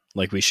then?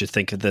 Like we should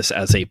think of this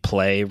as a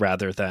play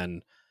rather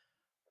than,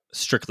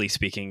 strictly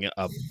speaking,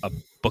 a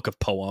book of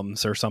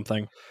poems or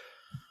something?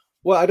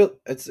 Well, I don't.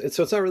 It's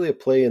not really a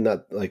play in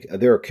that like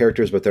there are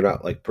characters, but they're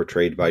not like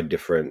portrayed by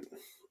different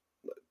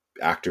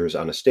actors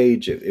on a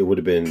stage. It would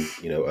have been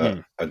Hmm.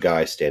 a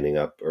guy standing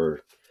up,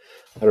 or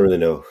I don't really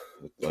know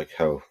like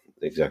how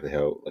exactly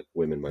how like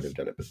women might have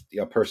done it, but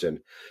a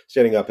person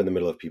standing up in the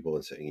middle of people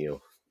and saying,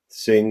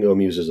 "Sing, O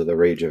muses of the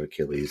rage of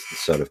Achilles, the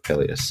son of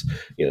Peleus."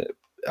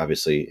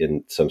 Obviously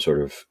in some sort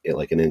of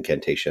like an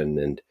incantation,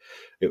 and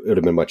it would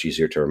have been much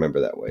easier to remember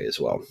that way as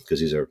well because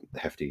these are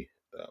hefty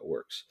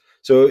works.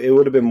 So it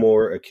would have been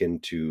more akin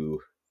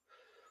to,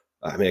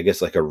 I mean, I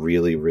guess like a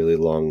really, really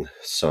long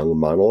sung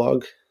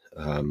monologue,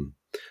 um,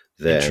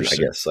 than I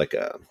Interesting. guess like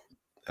a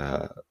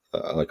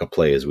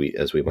play as we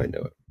might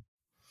know it.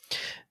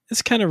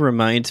 This kind of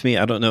reminds me,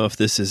 I don't know if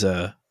this is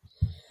a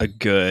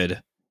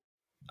good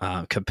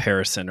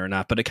comparison or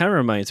not, but it kind of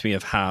reminds me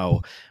of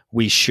how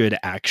we should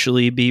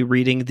actually be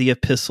reading the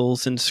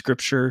epistles in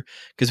scripture,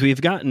 because we've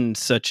gotten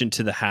such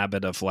into the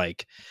habit of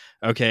like,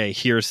 okay,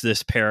 here's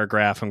this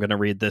paragraph, I'm going to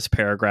read this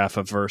paragraph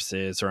of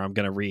verses, or I'm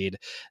going to read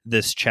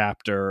this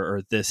chapter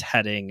or this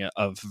heading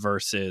of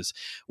verses,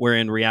 where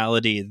in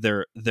reality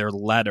they're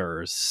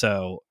letters.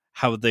 So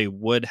how they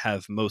would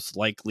have most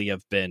likely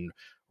have been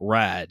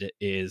read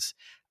is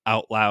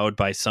out loud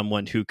by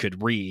someone who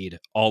could read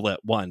all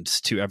at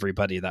once to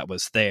everybody that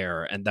was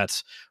there. And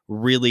that's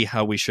really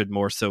how we should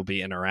more so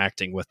be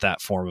interacting with that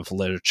form of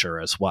literature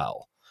as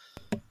well.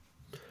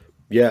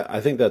 Yeah, I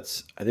think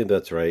that's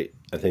right.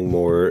 I think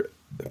more,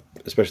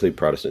 especially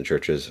Protestant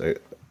churches.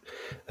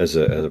 As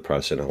a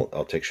Protestant,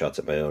 I'll take shots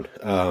at my own.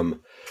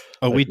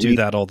 Oh, Like we do we,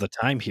 that all the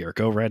time here.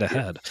 Go right yeah.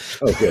 ahead.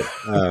 Oh,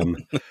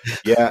 good.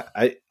 Yeah,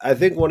 I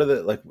think one of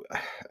the like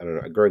I don't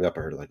know. Growing up,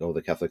 I heard like, oh,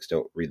 the Catholics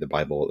don't read the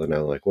Bible, and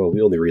I'm like, well,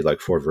 we only read like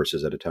 4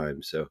 verses at a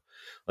time. So,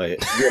 like,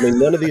 I mean,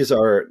 none of these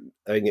are.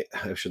 I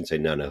shouldn't say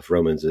none of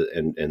Romans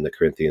and the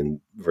Corinthian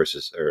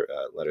verses or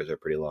letters are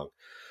pretty long.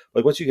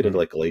 Like once you get into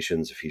Mm, like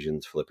Galatians,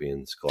 Ephesians,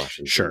 Philippians, Colossians,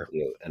 and sure.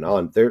 and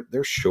on,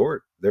 they're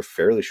short. They're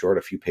fairly short,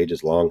 a few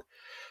pages long.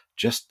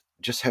 Just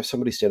have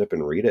somebody stand up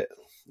and read it.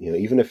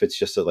 Even if it's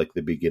just at like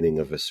the beginning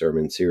of a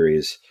sermon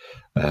series.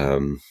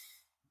 Um,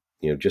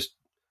 just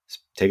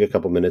take a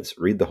couple minutes,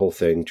 read the whole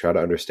thing, try to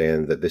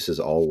understand that this is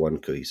all one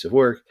cohesive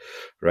work,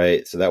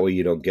 right? So that way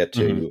you don't get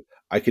Hmm. to,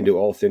 I can do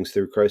all things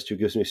through Christ who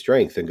gives me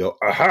strength and go,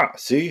 aha,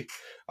 see,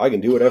 I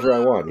can do whatever I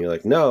want. And you're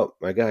like, no,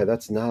 my guy, that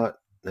is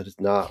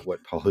not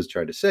what Paul is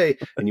trying to say.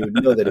 And you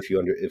would know that if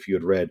you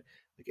had read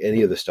like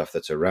any of the stuff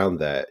that's around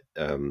that,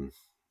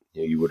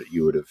 you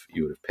would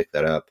have picked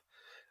that up.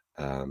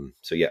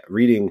 So yeah,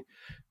 reading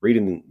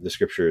the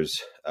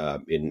scriptures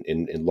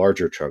in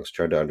larger chunks,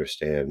 trying to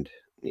understand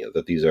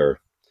that these are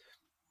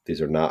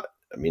not.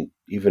 I mean,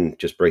 even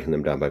just breaking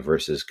them down by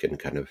verses can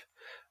kind of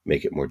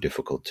make it more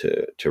difficult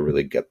to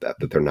really get that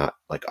they're not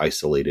like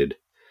isolated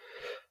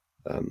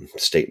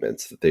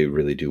statements, that they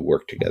really do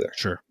work together.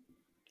 Sure.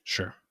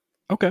 Sure.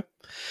 Okay.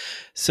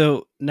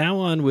 So now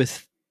on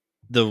with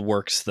the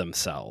works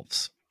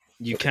themselves.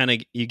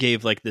 Okay. You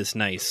gave like this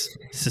nice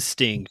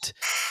succinct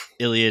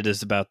Iliad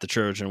is about the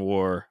Trojan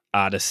War,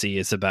 Odyssey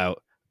is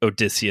about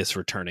Odysseus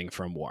returning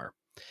from war.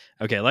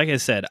 Okay, like I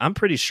said, I'm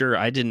pretty sure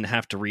I didn't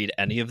have to read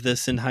any of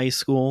this in high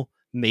school,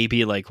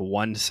 maybe like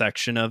one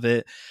section of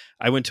it.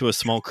 I went to a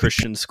small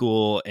Christian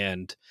school,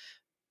 and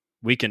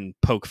we can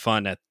poke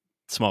fun at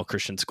small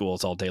Christian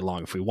schools all day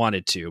long if we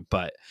wanted to,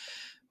 but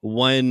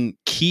one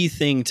key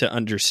thing to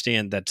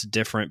understand that's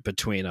different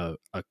between a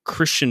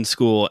Christian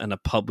school and a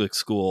public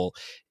school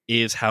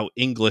is how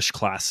English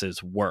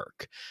classes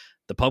work.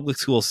 The public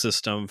school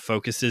system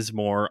focuses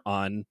more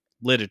on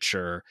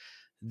literature.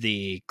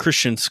 The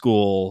Christian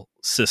school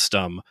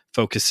system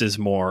focuses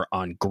more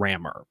on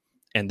grammar.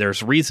 And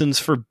there's reasons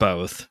for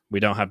both. We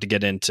don't have to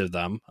get into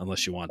them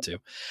unless you want to.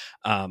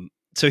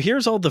 So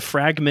here's all the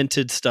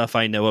fragmented stuff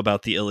I know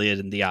about the Iliad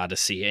and the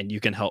Odyssey, and you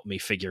can help me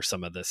figure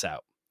some of this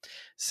out.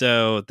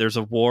 So there's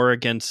a war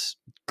against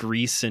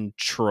Greece and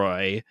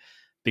Troy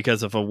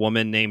because of a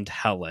woman named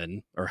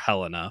Helen or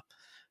Helena,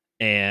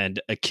 and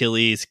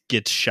Achilles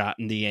gets shot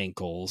in the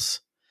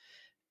ankles,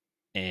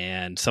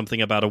 and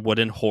something about a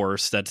wooden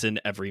horse that's in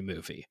every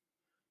movie.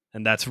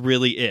 And that's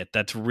really it.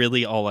 That's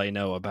really all I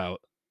know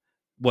about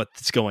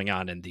what's going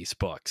on in these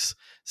books.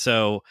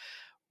 So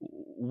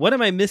what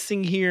am I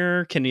missing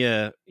here? Can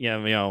you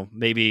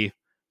maybe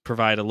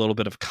provide a little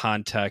bit of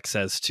context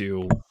as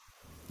to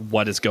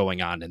what is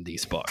going on in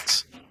these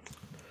books.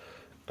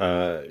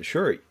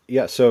 Sure.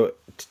 Yeah. So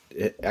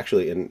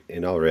actually,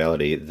 in all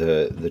reality,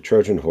 the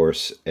Trojan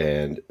horse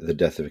and the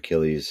death of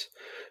Achilles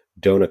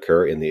don't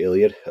occur in the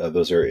Iliad.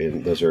 Those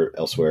are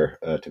elsewhere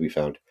to be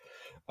found.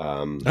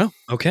 Oh,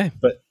 okay.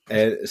 But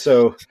and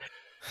so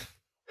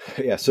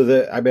yeah.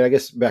 So I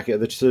guess back at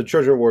the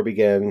Trojan War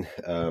began.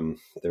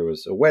 There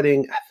was a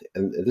wedding,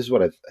 and this is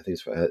what I think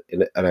is,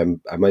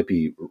 and I might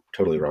be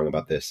totally wrong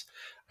about this.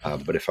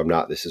 But if I'm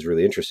not, this is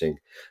really interesting.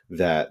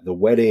 That the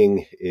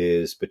wedding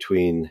is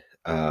between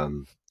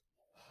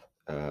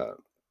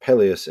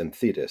Peleus and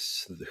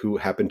Thetis, who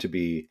happen to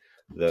be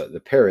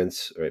the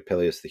parents, right?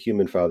 Peleus, the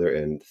human father,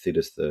 and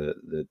Thetis,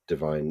 the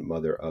divine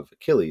mother of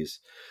Achilles.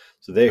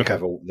 So they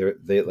have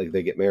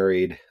they get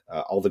married.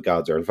 All the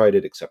gods are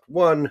invited except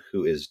one,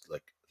 who is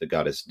like the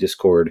goddess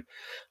Discord.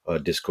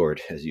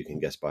 Discord, as you can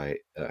guess by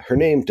her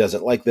name,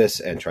 doesn't like this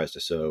and tries to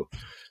sow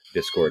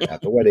discord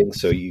at the wedding.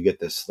 So you get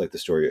this, like the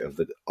story of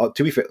the.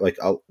 To be fair,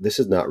 this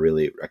is not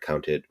really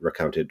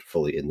recounted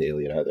fully in the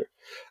Iliad either.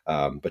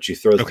 But she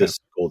throws this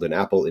golden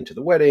apple into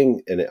the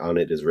wedding, and on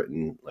it is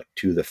written like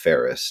 "to the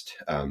fairest."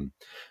 And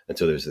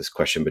so there's this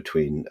question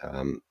between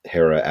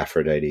Hera,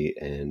 Aphrodite,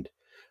 and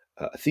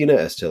Athena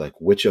as to like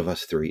which of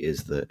us three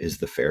is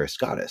the fairest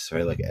goddess,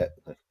 right? Like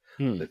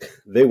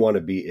they want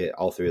to be it.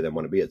 All three of them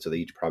want to be it. So they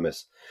each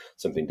promise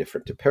something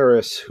different to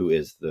Paris, who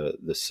is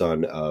the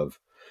son of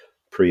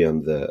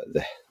Priam,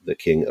 the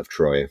king of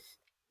Troy,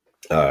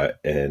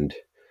 and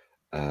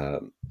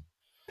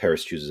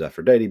Paris chooses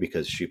Aphrodite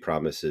because she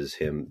promises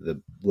him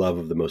the love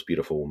of the most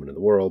beautiful woman in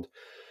the world,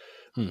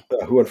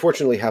 who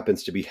unfortunately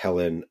happens to be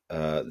Helen,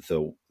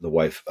 the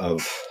wife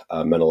of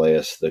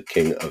Menelaus, the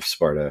king of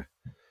Sparta.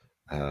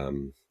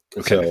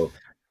 So,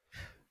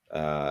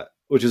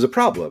 which is a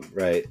problem,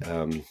 right?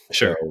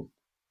 Sure. So,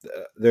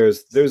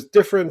 there's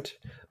different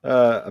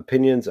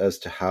opinions as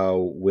to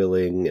how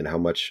willing and how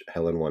much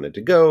Helen wanted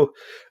to go,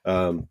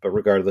 but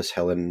regardless,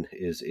 Helen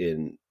is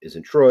in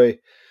Troy,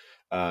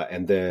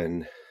 and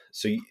then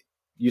so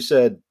you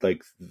said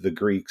like the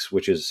Greeks,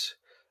 which is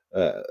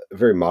a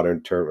very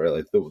modern term, right?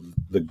 Like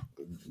the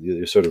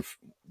sort of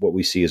what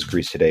we see as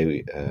Greece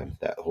today.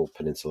 That whole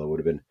peninsula would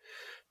have been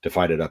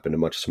divided up into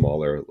much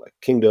smaller like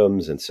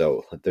kingdoms, and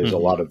so there's a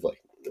lot of like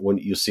when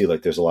you see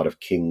like there's a lot of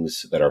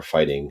kings that are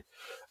fighting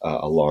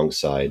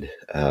alongside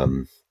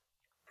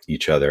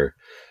each other,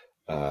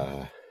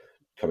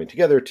 coming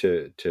together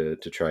to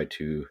try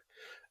to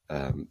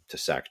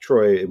sack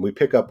Troy. And we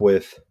pick up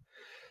with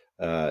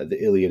the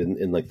Iliad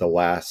in like the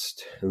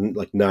last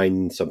like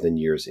 9 something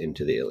years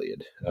into the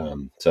Iliad.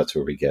 So that's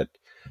where we get.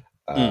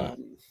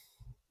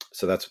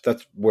 So that's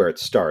where it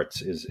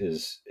starts.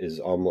 Is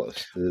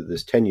almost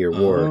this 10-year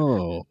war.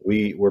 Oh.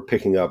 We're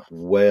picking up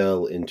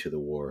well into the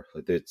war.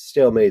 Like the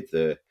stalemate,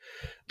 the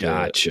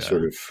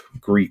sort of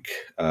Greek.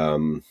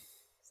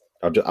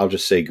 I'll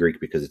just say Greek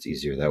because it's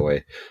easier that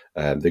way.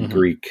 The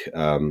Greek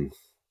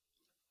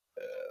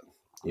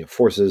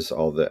forces,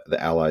 all the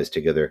allies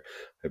together,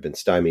 have been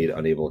stymied,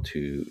 unable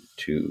to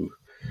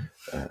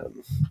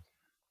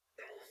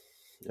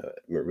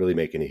really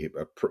make any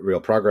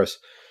real progress.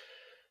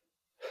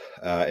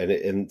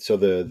 And so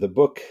the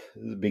book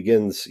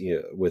begins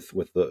with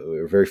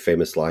the very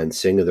famous line,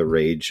 "Sing of the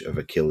rage of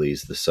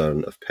Achilles, the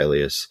son of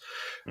Peleus,"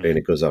 and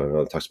it goes on and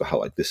on. It talks about how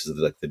like this is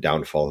like the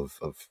downfall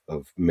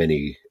of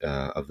many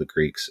of the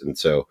Greeks, and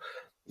so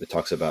it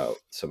talks about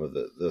some of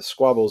the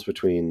squabbles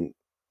between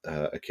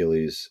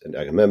Achilles and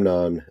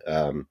Agamemnon.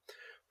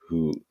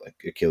 Who, like,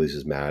 Achilles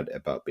is mad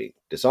about being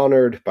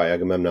dishonored by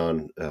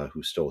Agamemnon,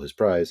 who stole his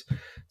prize.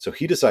 So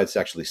he decides to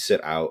actually sit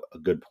out a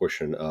good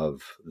portion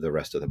of the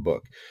rest of the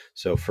book.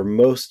 So for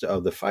most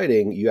of the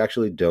fighting, you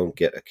actually don't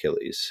get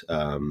Achilles.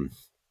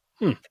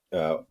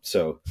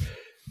 So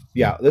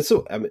yeah,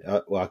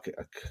 I'll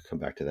come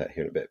back to that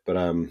here in a bit. But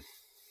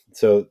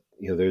so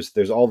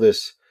there's all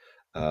this.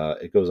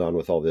 It goes on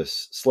with all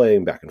this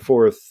slaying back and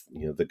forth.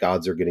 The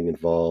gods are getting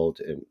involved,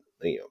 and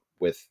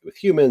with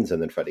humans, and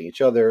then fighting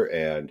each other,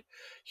 and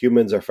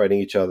humans are fighting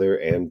each other,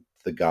 and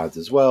the gods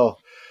as well.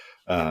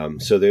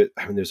 So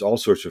there's all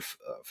sorts of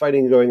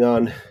fighting going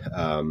on.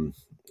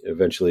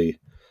 Eventually,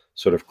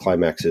 sort of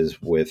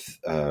climaxes with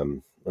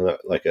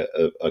like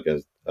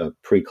a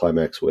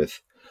pre-climax with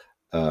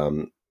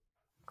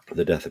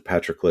the death of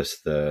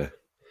Patroclus.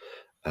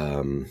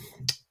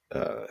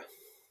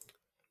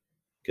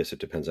 Guess it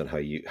depends on how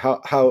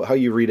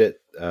you read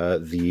it.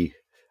 The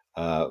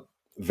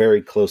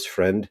very close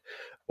friend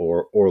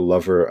or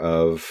lover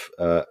of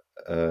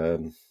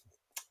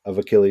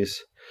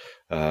Achilles.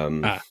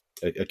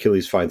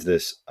 Achilles finds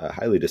this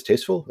highly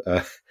distasteful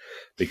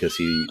because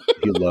he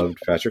loved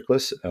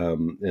Patroclus,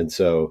 and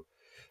so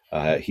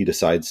he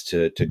decides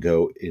to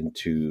go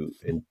into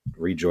and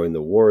rejoin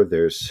the war.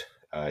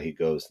 He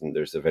goes, and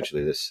there's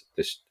eventually this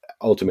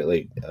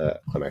ultimately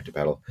climactic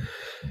battle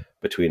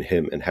between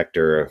him and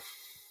Hector.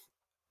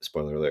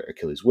 Spoiler alert: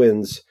 Achilles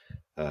wins.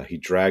 He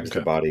drags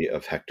the body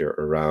of Hector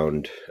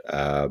around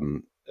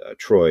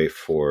Troy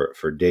for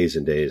days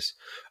and days,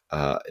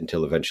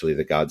 until eventually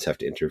the gods have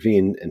to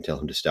intervene and tell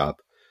him to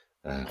stop.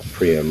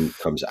 Priam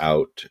comes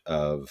out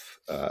of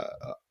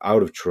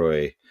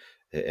Troy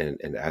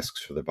and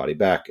asks for the body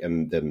back,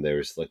 and then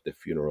there's like the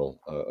funeral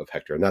of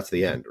Hector, and that's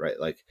the end, right?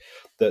 Like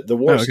the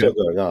war's still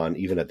going on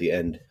even at the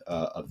end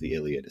of the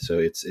Iliad. So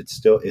it's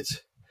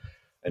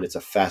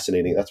a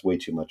fascinating. That's way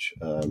too much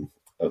of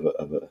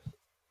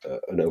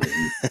an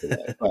overview for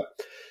that, but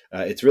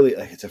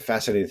it's a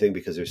fascinating thing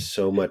because there's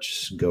so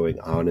much going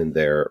on in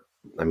there.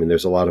 I mean,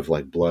 there's a lot of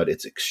like blood.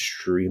 It's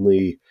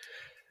extremely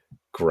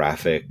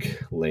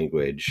graphic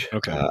language.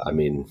 I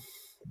mean,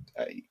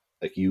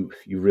 like you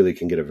really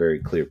can get a very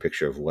clear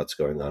picture of what's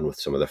going on with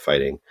some of the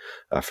fighting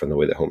from the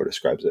way that Homer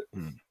describes it.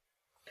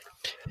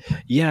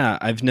 Yeah,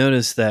 I've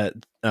noticed that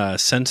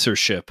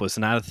censorship was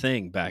not a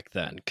thing back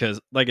then because,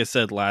 like I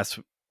said last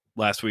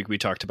week, we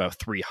talked about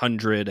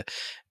 300.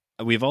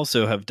 We've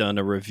also have done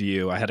a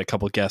review. I had a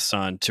couple guests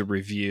on to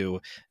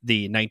review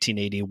the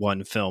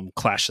 1981 film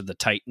Clash of the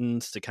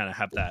Titans to kind of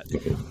have that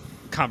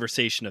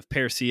conversation of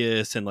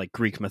Perseus and like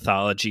Greek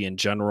mythology in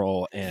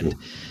general. And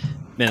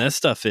man, that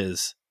stuff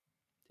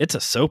it's a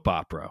soap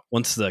opera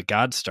once the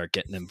gods start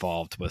getting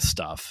involved with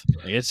stuff.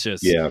 Like, it's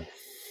just,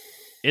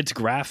 it's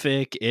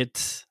graphic,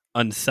 it's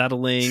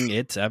unsettling,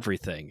 it's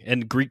everything.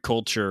 And Greek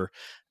culture,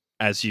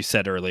 as you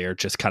said earlier,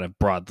 just kind of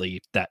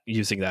broadly that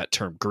using that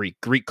term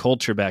Greek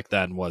culture back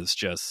then was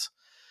just,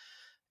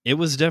 it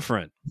was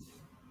different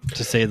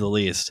to say the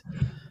least.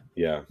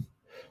 Yeah.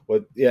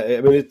 Well, yeah,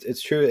 I mean,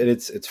 it's true. And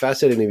it's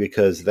fascinating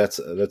because that's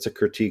a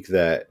critique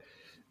that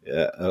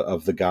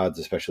of the gods,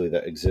 especially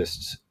that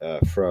exists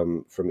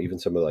from even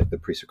some of like the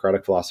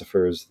pre-Socratic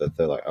philosophers, that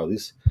they're like, oh,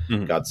 these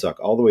gods suck,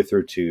 all the way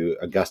through to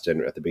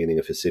Augustine at the beginning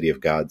of his City of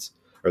Gods,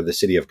 or the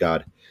City of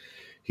God.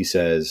 He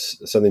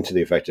says something to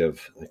the effect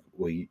of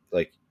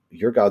like,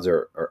 your gods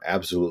are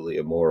absolutely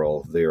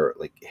immoral. They're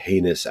like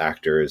heinous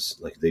actors.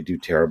 Like they do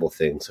terrible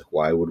things. Like,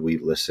 why would we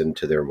listen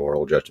to their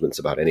moral judgments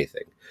about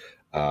anything?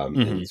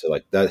 And so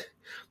like that,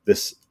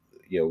 this,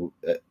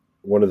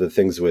 one of the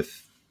things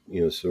with,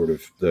 sort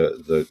of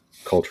the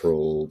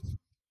cultural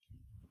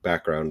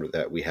background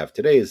that we have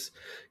today is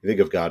you think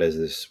of God as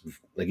this,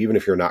 like, even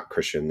if you're not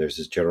Christian, there's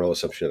this general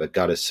assumption that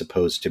God is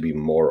supposed to be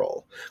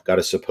moral. God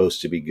is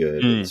supposed to be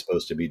good and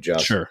supposed to be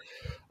just. Sure.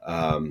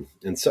 And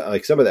so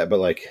like some of that, but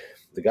like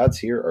the gods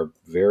here are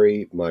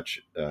very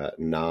much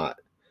not,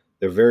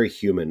 they're very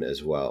human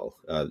as well.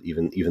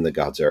 Even the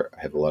gods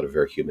have a lot of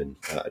very human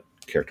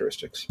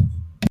characteristics.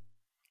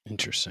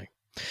 Interesting.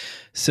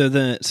 So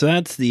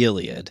that's the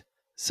Iliad.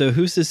 So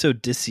who's this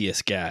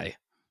Odysseus guy?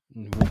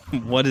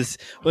 What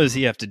does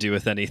he have to do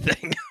with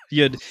anything?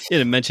 You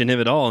didn't mention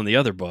him at all in the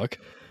other book.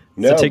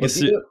 No,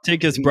 so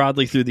take us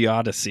broadly through the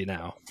Odyssey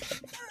now.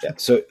 Yeah,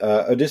 so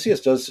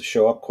Odysseus does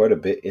show up quite a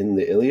bit in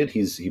the Iliad.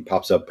 He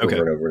pops up over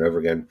and over and over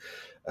again.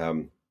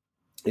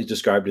 He's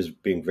described as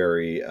being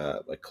very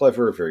like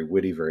clever, very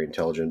witty, very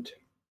intelligent.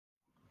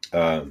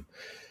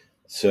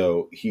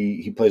 So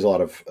he plays a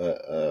lot of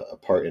a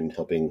part in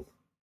helping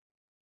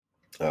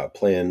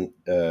plan,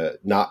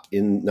 not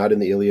in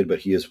the Iliad, but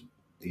he's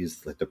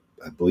like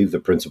I believe the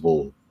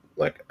principal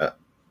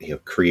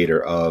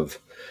creator of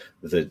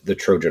the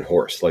Trojan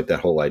horse. Like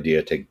that whole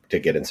idea to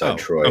get inside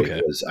Troy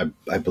was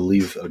I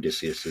believe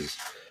Odysseus's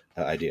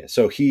idea.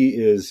 So he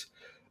is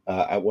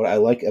what I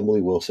like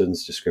Emily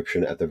Wilson's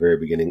description at the very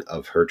beginning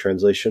of her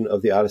translation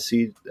of the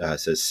Odyssey.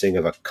 Says sing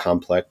of a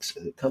complex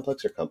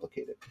or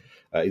complicated,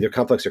 either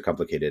complex or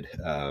complicated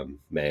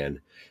man,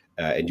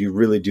 and you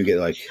really do get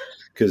like,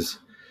 because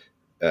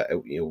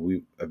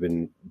I've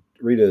been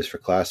reading this for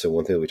class, and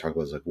one thing that we talk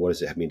about is like, what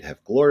does it mean to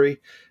have glory?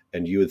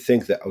 And you would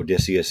think that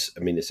Odysseus, I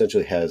mean,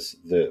 essentially has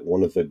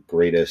one of the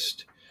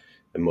greatest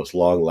and most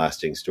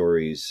long-lasting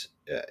stories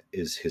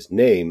is his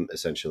name.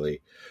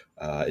 Essentially,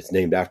 it's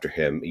named after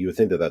him. You would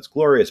think that that's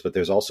glorious, but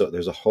there's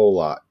a whole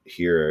lot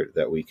here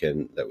that we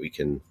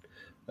can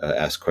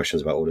ask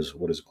questions about.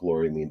 What does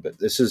glory mean? But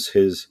this is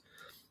his.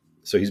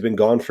 So he's been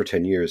gone for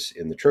 10 years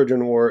in the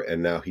Trojan War,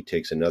 and now he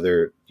takes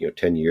another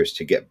 10 years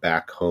to get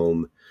back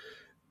home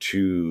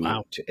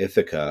to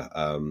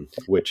Ithaca,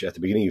 which at the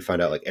beginning you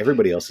find out like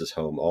everybody else is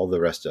home. All the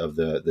rest of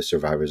the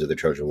survivors of the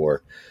Trojan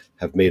War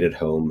have made it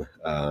home,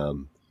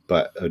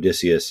 but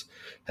Odysseus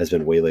has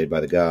been waylaid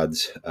by the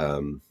gods,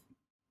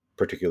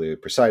 particularly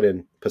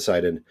Poseidon,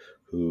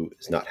 who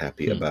is not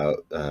happy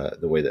about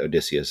the way that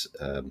Odysseus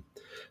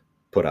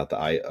put out the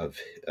eye of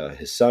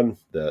his son,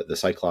 the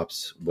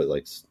Cyclops, with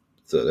like.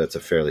 So that's a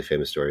fairly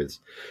famous story.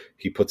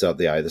 He puts out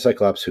the eye of the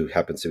Cyclops, who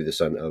happens to be the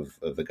son of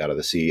the god of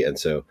the sea. And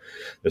so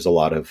there's a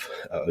lot of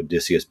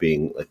Odysseus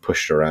being like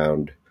pushed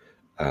around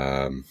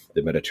the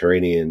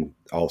Mediterranean,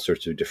 all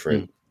sorts of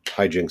different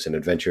hijinks and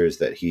adventures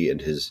that he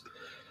and his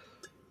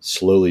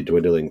slowly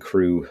dwindling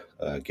crew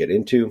get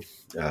into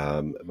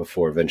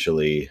before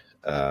eventually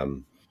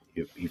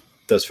he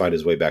does find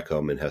his way back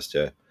home and has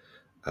to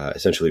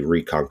essentially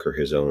reconquer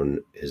his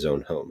own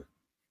home.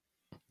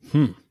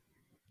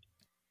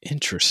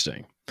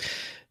 Interesting.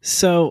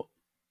 So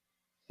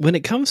when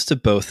it comes to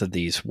both of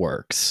these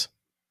works,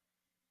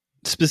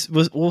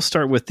 we'll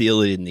start with the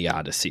Iliad and the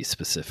Odyssey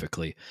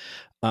specifically.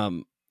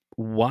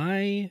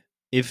 Why,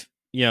 if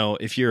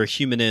if you're a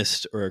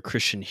humanist or a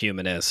Christian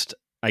humanist,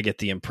 I get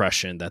the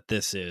impression that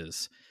this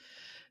is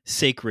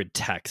sacred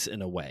text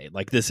in a way,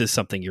 like this is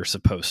something you're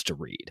supposed to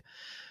read.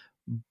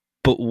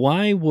 But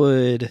why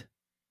would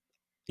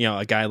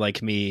a guy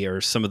like me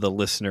or some of the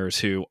listeners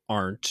who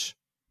aren't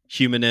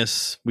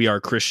humanists, we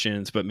are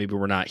Christians, but maybe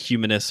we're not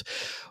humanists,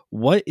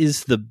 what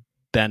is the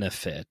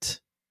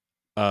benefit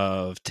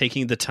of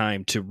taking the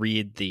time to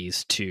read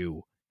these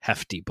two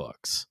hefty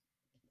books?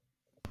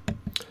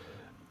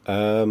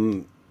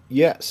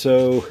 Yeah,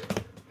 so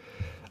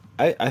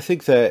I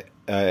think that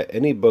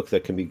any book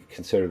that can be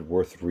considered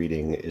worth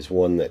reading is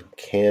one that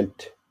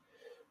couldn't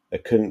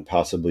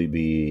possibly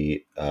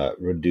be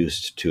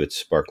reduced to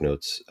its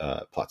SparkNotes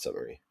plot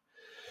summary.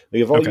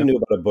 Like if all you knew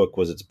about a book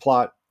was its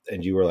plot,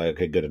 and you were like,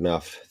 okay, good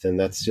enough, then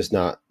that's just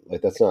not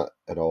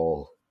at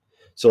all.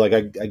 So like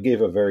I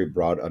gave a very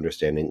broad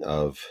understanding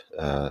of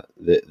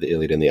the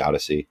Iliad and the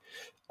Odyssey,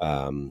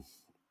 and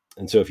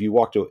so if you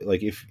walked away,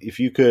 like if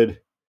you could,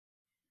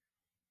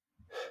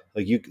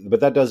 like but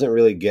that doesn't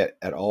really get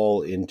at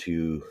all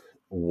into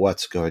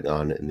what's going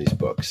on in these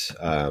books.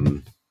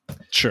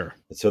 Sure.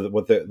 So that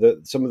what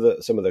some of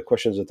the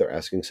questions that they're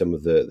asking, some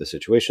of the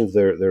situations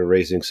they're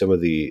raising, some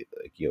of the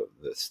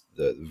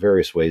the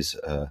various ways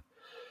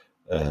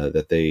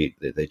that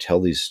they tell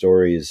these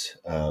stories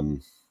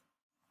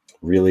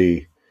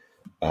really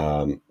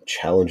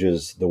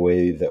challenges the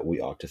way that we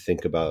ought to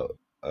think about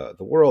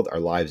the world, our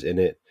lives in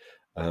it.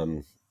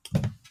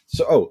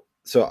 So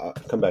I'll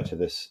come back to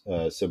this.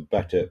 So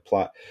back to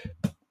plot.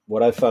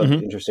 What I found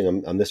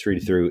interesting on this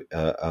read through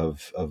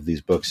of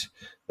these books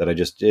that I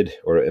just did,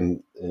 or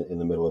in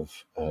the middle of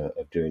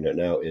doing it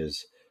now,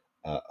 is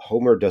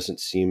Homer doesn't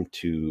seem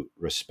to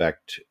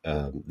respect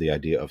the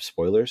idea of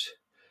spoilers.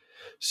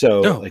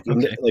 So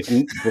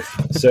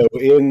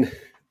in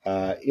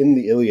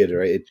the Iliad,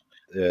 right,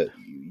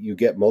 you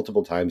get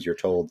multiple times you're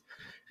told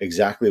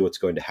exactly what's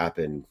going to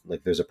happen.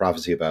 Like there's a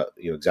prophecy about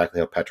exactly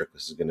how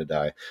Patroclus is going to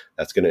die.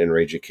 That's going to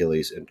enrage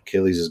Achilles, and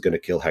Achilles is going to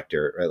kill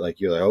Hector. Right? Like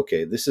you're like,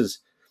 okay, this is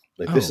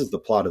the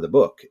plot of the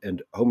book,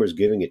 and Homer's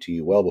giving it to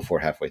you well before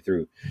halfway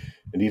through.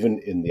 And even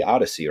in the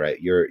Odyssey, right,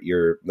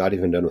 you're not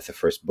even done with the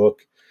first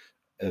book.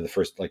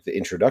 The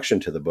introduction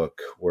to the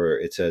book, where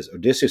it says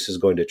Odysseus is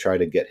going to try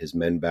to get his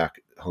men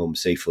back home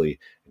safely,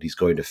 and he's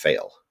going to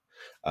fail.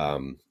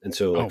 And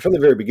so from the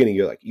very beginning,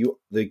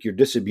 you're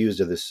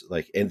disabused of this,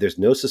 and there's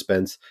no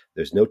suspense,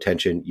 there's no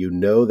tension. You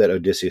know that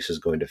Odysseus is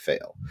going to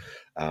fail.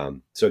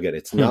 So again,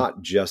 it's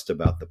not just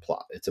about the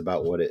plot; it's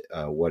about what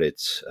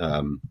it's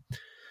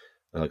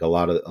like a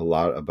lot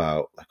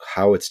about like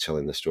how it's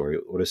telling the story.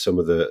 What are some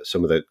of the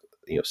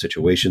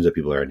situations that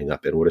people are ending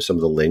up in? What are some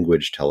of the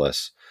language tell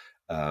us?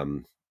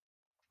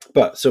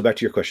 But so back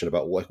to your question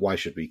about why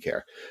should we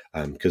care?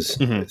 Because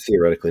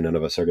theoretically, none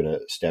of us are going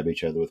to stab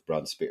each other with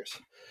bronze spears.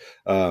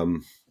 But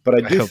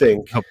I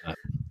think,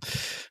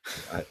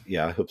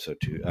 I hope so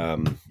too.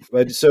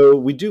 But so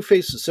we do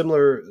face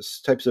similar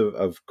types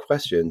of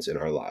questions in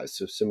our lives,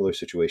 so similar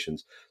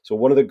situations. So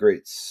one of the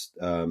great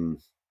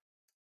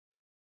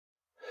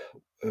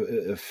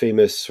a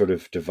famous sort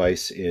of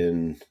device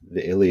in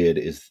the Iliad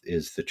is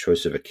the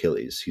choice of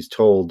Achilles. He's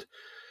told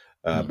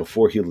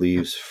before he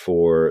leaves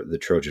for the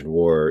Trojan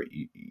War,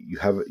 you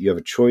have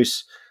a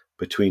choice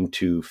between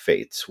two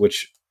fates.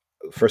 Which,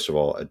 first of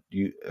all, a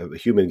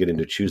human getting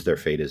to choose their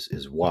fate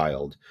is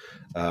wild.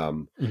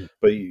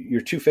 But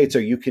your two fates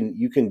are you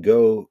can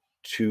go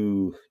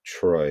to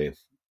Troy.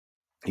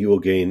 You will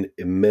gain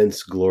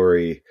immense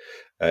glory,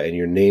 and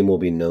your name will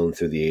be known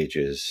through the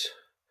ages.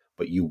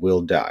 But you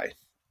will die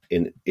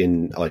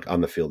in like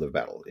on the field of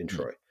battle in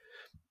Troy,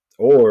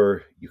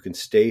 or you can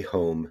stay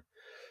home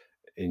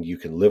and you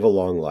can live a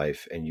long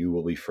life and you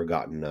will be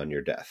forgotten on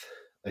your death.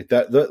 Like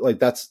that,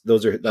 that's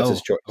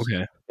his choice.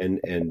 Okay.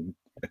 And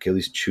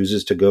Achilles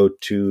chooses to go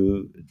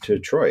to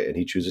Troy, and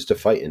he chooses to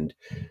fight. And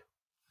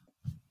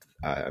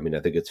I mean, I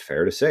think it's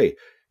fair to say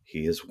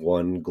he has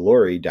won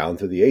glory down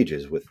through the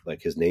ages with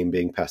like his name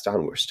being passed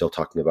on. We're still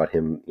talking about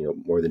him,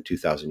 more than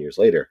 2,000 years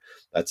later.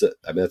 That's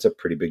a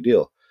pretty big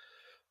deal.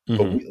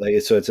 But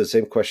so it's the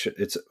same question.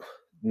 It's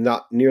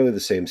not nearly the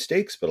same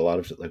stakes, but a lot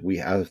of we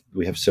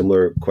have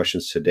similar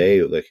questions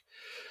today. Like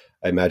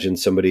I imagine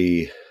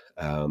somebody,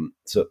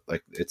 so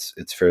like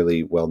it's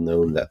fairly well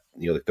known that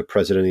like the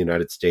president of the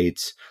United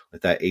States,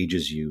 like that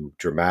ages you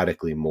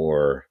dramatically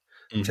more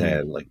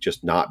than like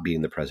just not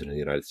being the president of the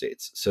United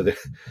States. So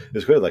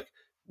there's really like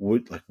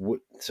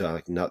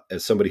not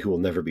as somebody who will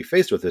never be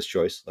faced with this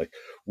choice, like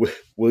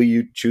will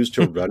you choose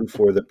to run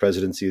for the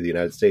presidency of the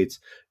United States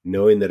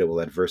knowing that it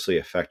will adversely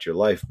affect your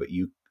life, but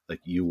you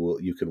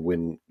can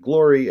win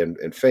glory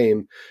and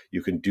fame,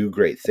 you can do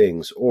great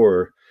things,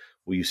 or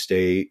will you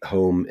stay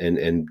home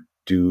and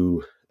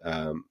do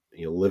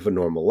live a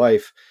normal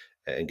life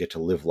and get to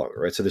live longer,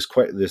 right? So the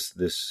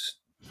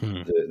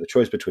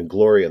choice between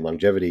glory and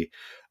longevity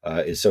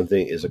is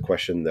a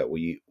question that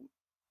we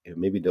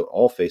maybe don't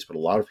all face, but a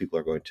lot of people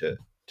are going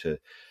to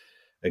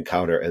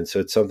encounter. And so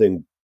it's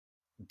something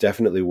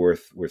definitely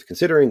worth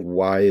considering.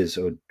 Why is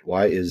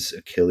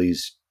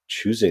Achilles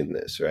choosing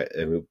this, right?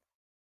 And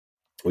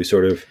we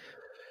sort of,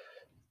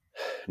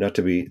 not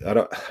to be, I'm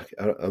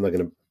not going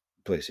to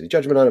place any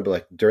judgment on it, but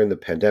like during the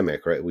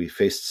pandemic, right, we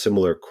faced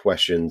similar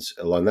questions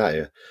along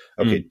that.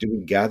 Okay, Mm. do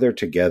we gather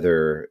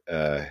together,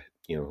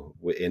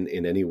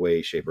 in any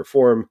way, shape, or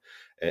form,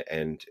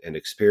 and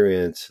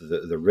experience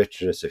the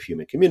richness of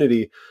human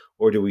community,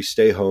 or do we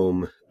stay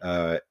home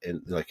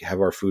and like have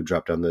our food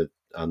dropped on the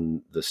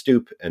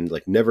stoop and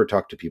like never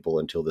talk to people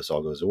until this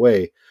all goes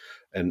away,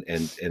 and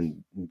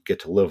get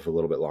to live a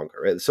little bit longer,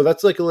 right? So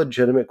that's like a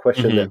legitimate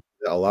question that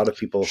Hmm. a lot of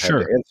people had to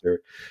Sure.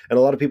 answer, and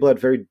a lot of people had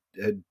very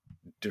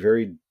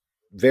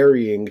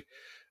varying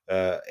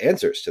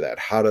answers to that.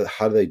 How do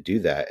they do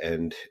that?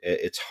 And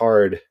it's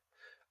hard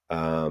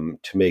to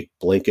make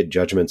blanket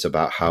judgments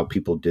about how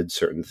people did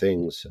certain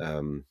things.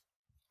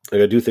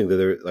 Like I do think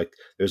that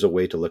there's a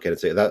way to look at it and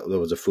say that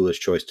was a foolish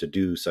choice to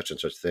do such and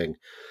such thing.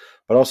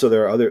 But also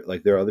there are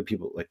other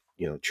people, like,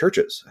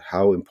 churches.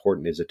 How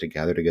important is it to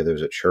gather together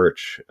as a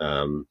church?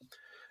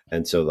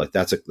 And so like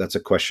that's a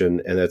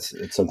question, and it's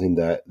something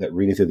that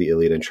reading through the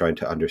Iliad and trying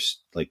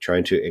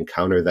to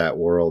encounter that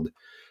world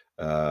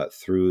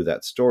through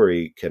that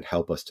story can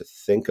help us to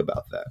think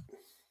about that.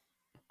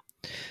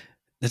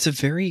 That's a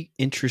very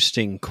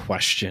interesting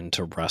question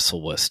to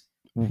wrestle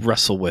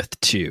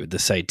with too.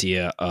 This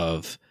idea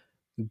of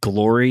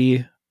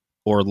glory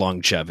or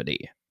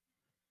longevity,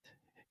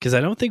 because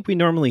I don't think we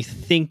normally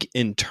think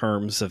in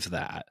terms of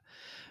that.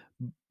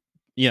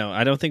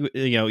 I don't think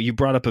you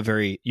brought up a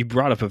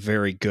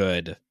very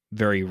good,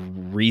 very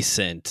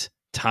recent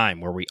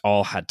time where we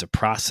all had to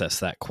process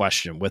that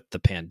question with the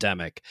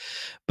pandemic.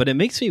 But it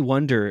makes me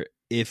wonder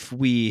if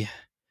we,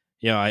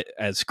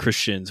 as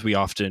Christians, we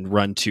often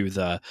run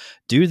to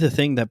do the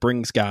thing that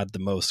brings God the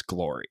most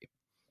glory,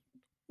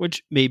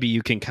 which maybe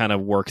you can kind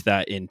of work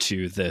that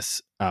into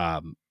this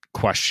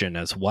question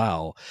as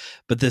well.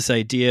 But this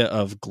idea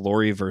of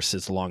glory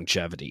versus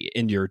longevity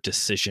in your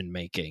decision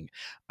making,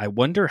 I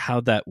wonder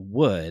how that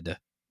would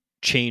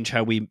change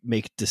how we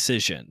make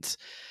decisions.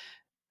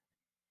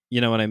 You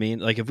know what I mean?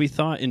 Like if we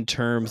thought in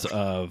terms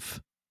of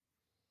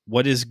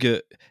what is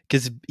good,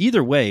 because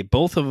either way,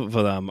 both of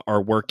them are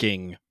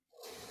working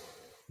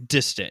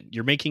distant.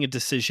 You're making a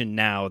decision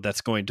now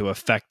that's going to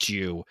affect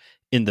you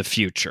in the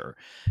future.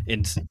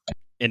 And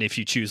if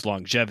you choose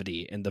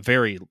longevity, in the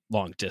very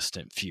long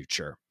distant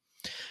future.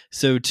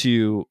 So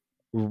to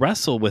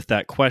wrestle with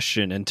that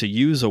question and to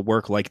use a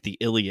work like the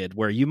Iliad,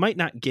 where you might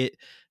not get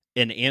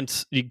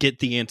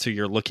the answer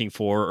you're looking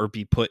for, or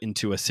be put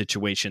into a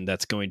situation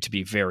that's going to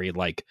be very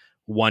like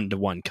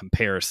one-to-one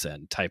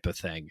comparison type of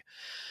thing.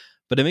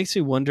 But it makes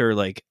me wonder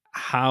like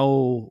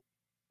how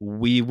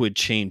we would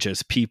change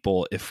as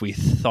people if we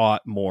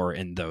thought more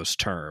in those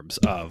terms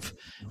of,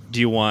 do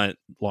you want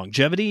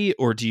longevity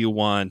or do you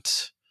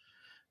want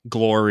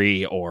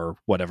glory, or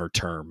whatever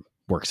term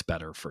works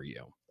better for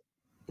you?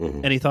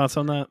 Mhm. Any thoughts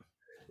on that?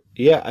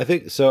 Yeah, I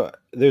think so.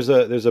 There's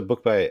a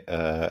book by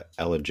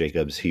Alan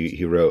Jacobs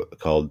he wrote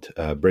called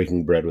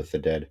Breaking Bread with the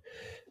Dead,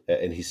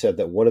 and he said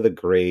that one of the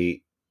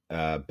great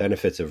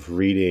benefits of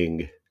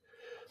reading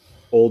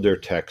older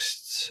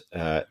texts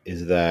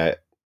is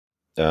that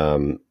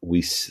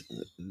we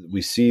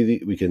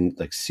can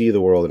like see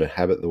the world and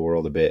inhabit the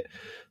world a bit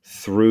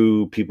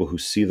through people who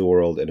see the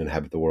world and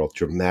inhabit the world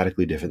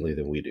dramatically differently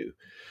than we do.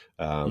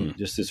 Mm.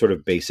 Just the sort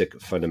of basic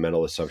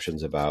fundamental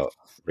assumptions about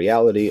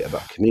reality,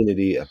 about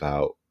community,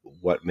 about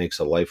what makes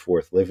a life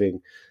worth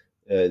living.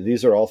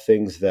 These are all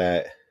things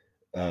uh,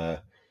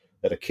 that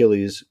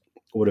Achilles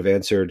would have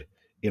answered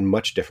in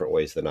much different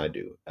ways than I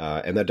do,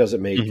 and that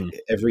doesn't make Mm-hmm.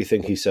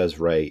 everything he says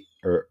right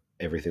or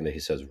everything that he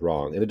says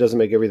wrong, and it doesn't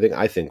make everything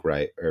I think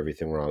right or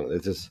everything wrong.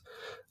 It's just,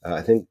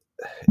 I think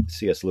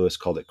C.S. Lewis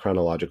called it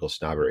chronological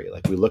snobbery.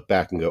 Like we look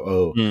back and go,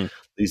 "Oh, Mm.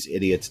 these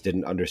idiots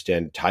didn't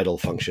understand tidal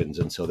functions,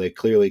 and so they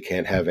clearly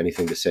can't have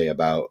anything to say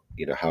about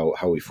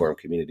how we form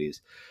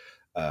communities."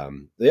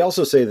 They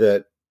also say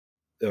that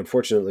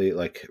unfortunately,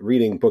 like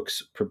reading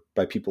books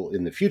by people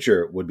in the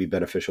future would be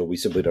beneficial. We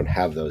simply don't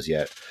have those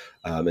yet,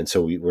 and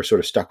so we're sort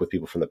of stuck with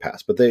people from the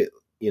past. But they,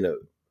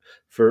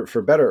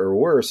 for better or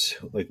worse,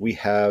 like we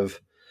have,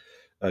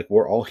 like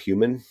we're all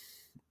human.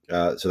 So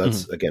Mm-hmm.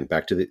 that's again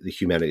back to the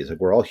humanities. Like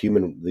we're all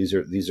human. These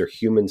are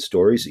human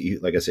stories.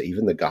 Like I said,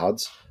 even the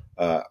gods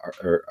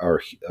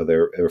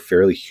they're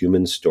fairly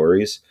human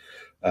stories,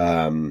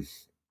 um,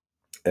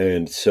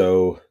 and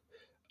so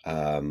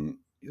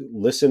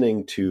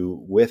listening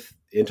to with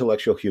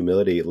intellectual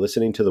humility,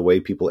 listening to the way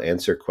people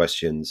answer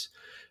questions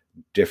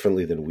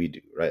differently than we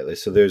do, right? Like,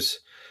 so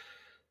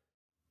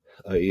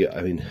yeah,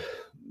 I mean,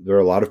 there are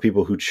a lot of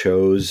people who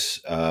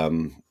chose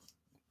and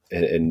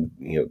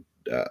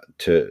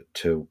to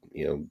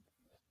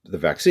the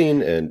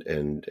vaccine and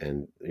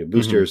Mm-hmm.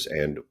 boosters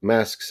and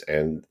masks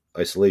and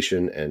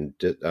isolation and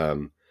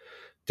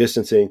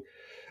distancing.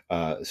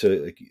 So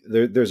like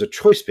there's a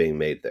choice being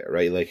made there,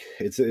 right? Like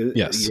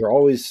Yes. you're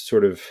always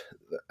sort of,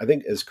 I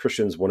think as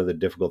Christians, one of the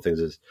difficult things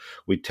is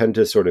we tend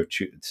to sort of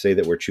say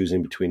that we're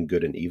choosing between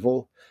good and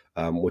evil.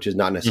 which is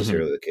not Mm-hmm.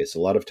 necessarily the case. A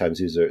lot of times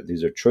these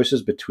are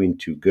choices between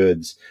two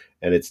goods,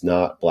 and it's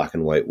not black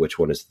and white which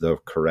one is the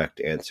correct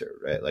answer,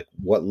 right? Like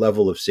what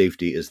level of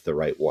safety is the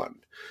right one,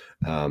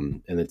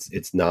 and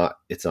it's not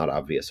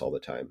obvious all the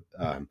time.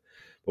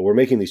 But we're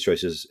making these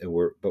choices, and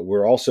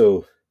we're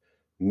also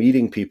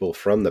meeting people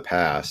from the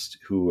past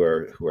who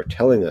are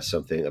telling us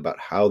something about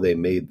how they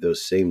made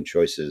those same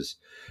choices,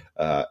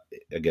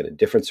 again in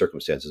different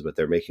circumstances, but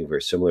they're making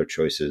very similar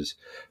choices,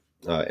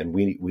 and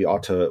we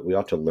ought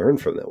to learn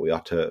from them. We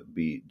ought to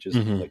be just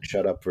Mm-hmm. like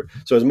shut up for.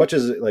 So as much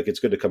as like it's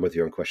good to come with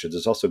your own questions,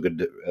 it's also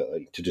good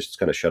to just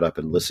kind of shut up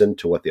and listen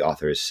to what the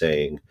author is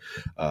saying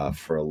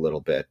for a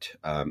little bit,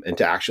 and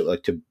to actually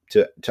like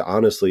to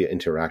honestly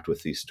interact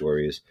with these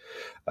stories.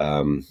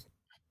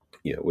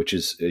 Which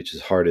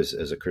is hard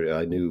as a critic.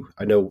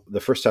 I know the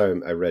first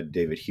time I read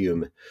David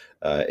Hume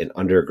in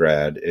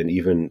undergrad, and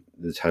even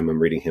the time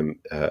I'm reading him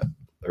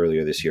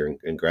earlier this year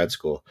in grad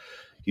school,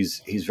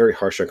 he's very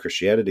harsh on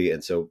Christianity,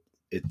 and so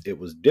it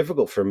was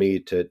difficult for me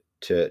to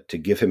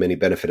give him any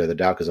benefit of the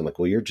doubt, because I'm like,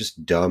 well, you're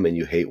just dumb and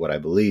you hate what I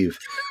believe,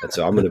 and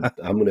so I'm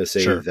gonna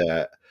say Sure.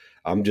 that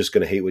I'm just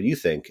gonna hate what you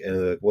think,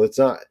 and well, it's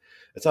not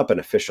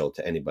beneficial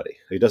to anybody.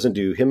 It doesn't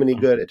do him any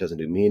good. It doesn't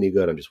do me any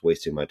good. I'm just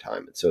wasting my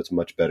time. And so it's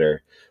much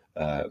better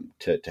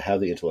to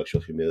have the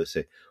intellectual humility to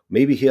say,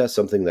 maybe he has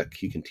something that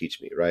he can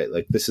teach me, right?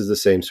 Like this is the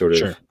same sort of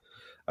Sure.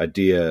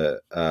 idea,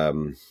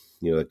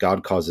 that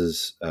God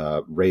causes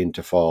rain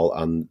to fall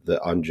on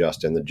the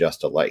unjust and the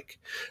just alike.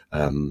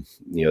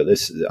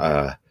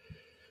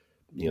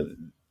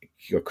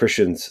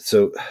 Christians.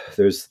 So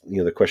there's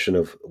the question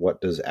of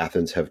what does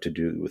Athens have to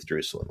do with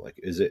Jerusalem? Like,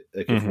 is it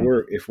like Mm-hmm.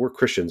 if we're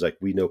Christians, like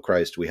we know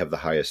Christ, we have the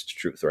highest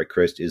truth, right?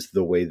 Christ is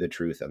the way, the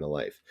truth, and the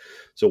life.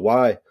 So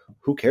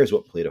who cares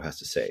what Plato has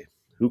to say?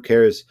 Who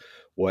cares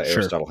what Sure.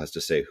 Aristotle has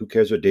to say? Who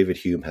cares what David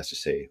Hume has to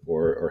say,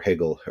 or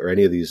Hegel, or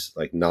any of these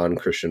like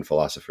non-Christian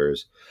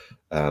philosophers?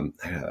 I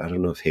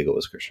don't know if Hegel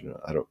was Christian.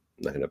 I'm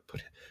not going to put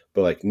it,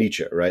 but like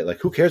Nietzsche, right? Like,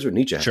 who cares what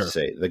Nietzsche has Sure. to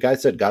say? The guy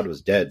said God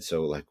was dead,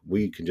 so like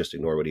we can just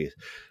ignore what he.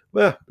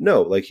 Well,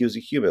 no, like he was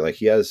a human. Like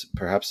he has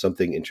perhaps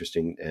something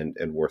interesting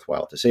and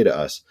worthwhile to say to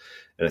us,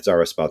 and it's our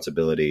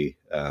responsibility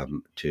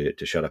to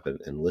shut up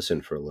and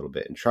listen for a little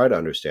bit and try to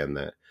understand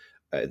that,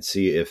 and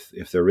see if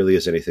there really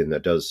is anything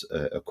that does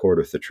accord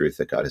with the truth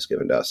that God has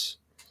given to us.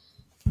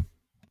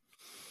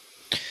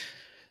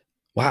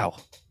 Wow.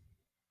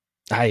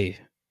 I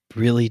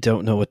really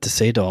don't know what to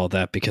say to all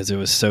that because it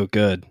was so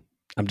good.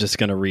 I'm just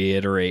going to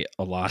reiterate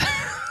a lot.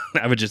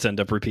 I would just end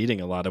up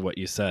repeating a lot of what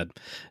you said.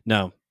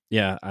 No,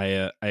 yeah,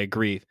 I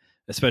agree,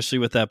 especially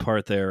with that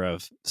part there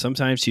of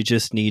sometimes you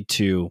just need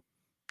to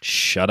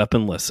shut up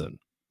and listen.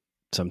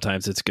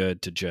 Sometimes it's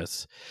good to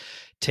just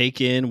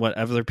take in what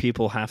other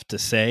people have to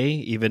say,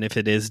 even if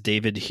it is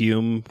David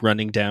Hume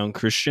running down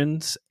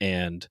Christians,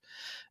 and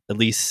at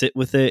least sit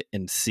with it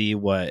and see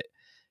what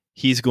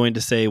he's going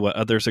to say, what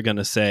others are going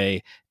to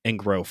say, and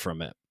grow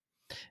from it.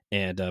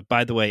 And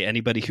by the way,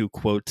 anybody who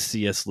quotes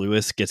C.S.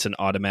 Lewis gets an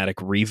automatic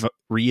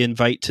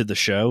re-invite to the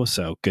show.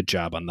 So good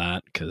job on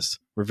that, because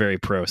we're very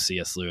pro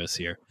C.S. Lewis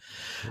here.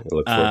 I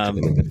look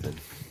forward to it.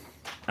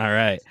 All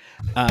right.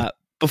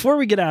 Before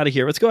we get out of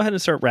here, let's go ahead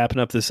and start wrapping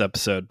up this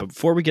episode. But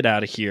before we get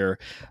out of here,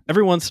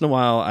 every once in a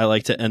while, I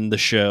like to end the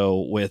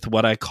show with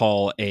what I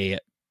call a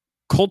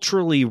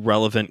culturally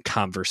relevant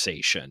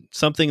conversation,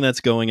 something that's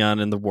going on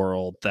in the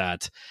world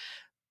that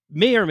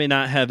may or may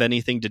not have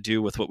anything to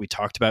do with what we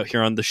talked about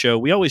here on the show.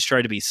 We always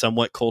try to be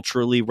somewhat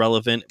culturally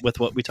relevant with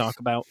what we talk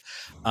about,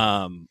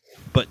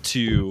 but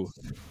to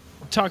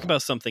talk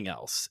about something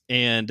else.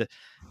 And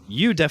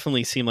you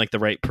definitely seem like the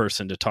right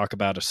person to talk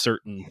about a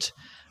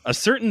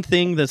certain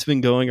thing that's been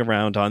going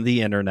around on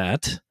the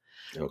internet,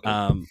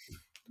 Okay.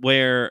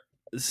 where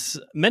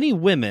many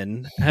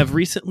women have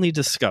recently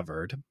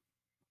discovered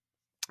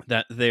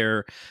that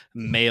their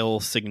male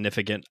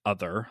significant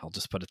other, I'll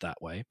just put it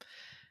that way,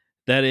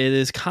 that it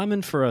is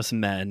common for us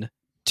men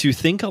to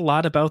think a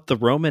lot about the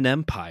Roman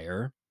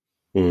Empire,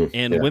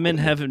 and women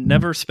have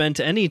never spent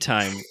any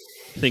time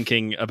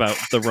thinking about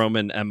the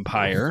Roman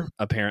Empire,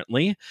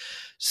 apparently.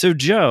 So,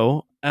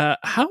 Joe,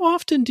 how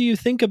often do you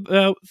think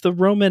about the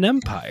Roman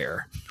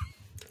Empire?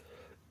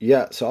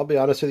 Yeah, so I'll be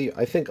honest with you.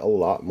 I think a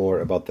lot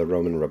more about the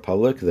Roman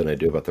Republic than I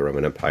do about the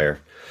Roman Empire.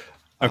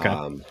 Okay.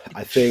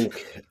 I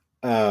think,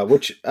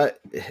 which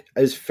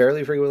is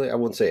fairly frequently, I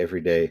won't say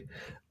every day.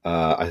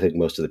 I think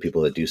most of the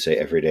people that do say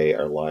every day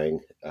are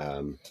lying.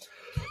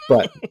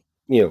 But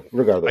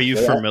regardless, Are you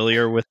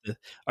familiar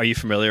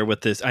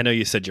with this? I know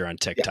you said you're on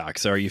TikTok,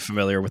 so are you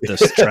familiar with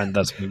this trend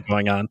that's been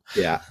going on?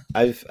 Yeah,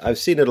 I've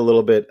seen it a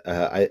little bit.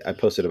 I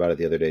posted about it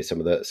the other day. Some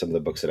of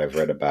the books that I've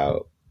read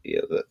about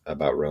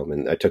about Rome,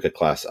 and I took a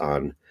class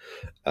on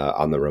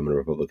the Roman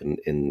Republic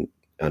in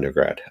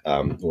undergrad.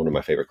 One of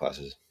my favorite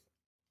classes.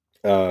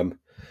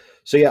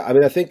 So yeah, I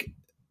mean, I think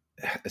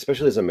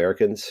especially as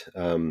Americans,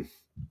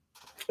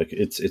 like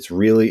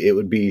it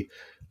would be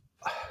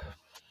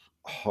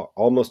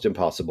almost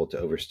impossible to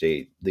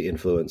overstate the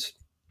influence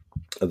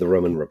of the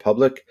Roman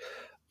Republic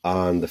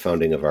on the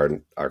founding of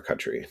our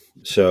country.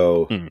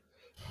 So,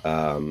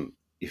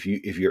 if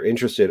you're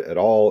interested at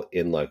all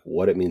in like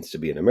what it means to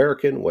be an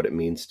American, what it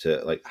means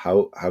to like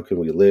how can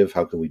we live,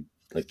 how can we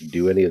like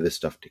do any of this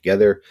stuff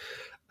together,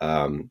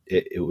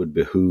 it would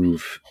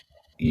behoove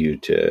you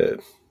to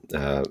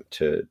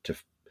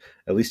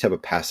at least have a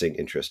passing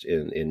interest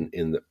in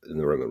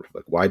the Roman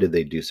Republic. Why did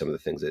they do some of the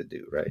things they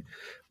do, right?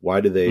 Why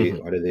do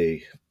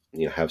they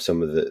have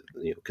some of the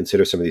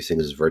consider some of these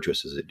things as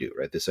virtuous as they do,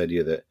 right? This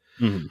idea that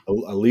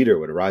a leader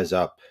would rise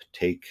up,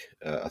 take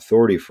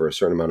authority for a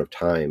certain amount of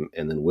time,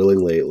 and then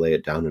willingly lay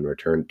it down in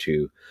return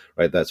to,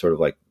 right? That's sort of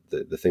like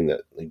the thing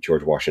that like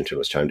George Washington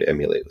was trying to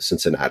emulate.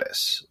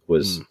 Cincinnatus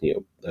was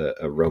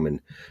a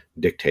Roman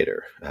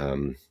dictator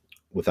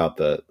without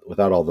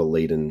all the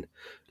laden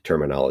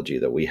terminology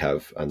that we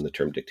have on the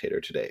term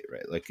dictator today,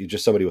 right? Like you're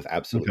just somebody with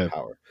absolute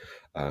power,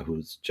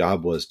 whose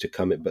job was to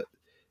come in, but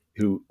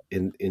who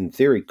in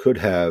theory could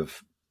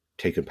have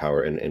taken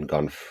power and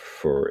gone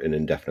for an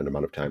indefinite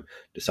amount of time,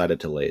 decided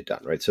to lay it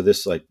down, right? So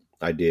this like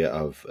idea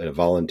of a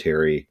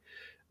voluntary,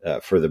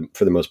 for the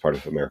most part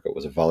of America, it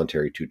was a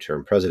voluntary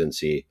 2-term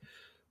presidency,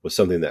 was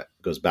something that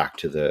goes back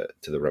to the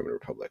Roman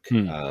Republic.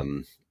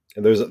 And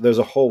there's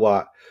a whole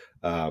lot.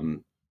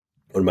 One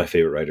of my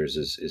favorite writers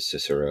is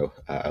Cicero.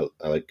 I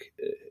like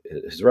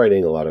his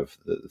writing, a lot of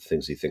the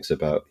things he thinks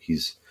about.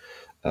 He's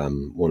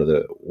one of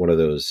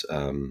those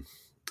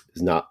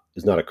is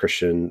not a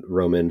Christian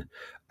Roman,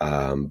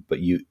 but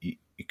you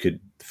could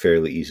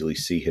fairly easily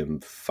see him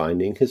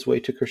finding his way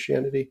to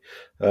Christianity.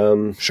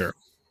 Sure.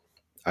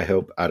 I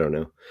hope. I don't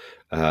know.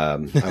 I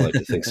like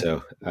to think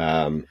so.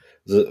 One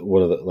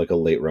of the, like a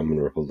late Roman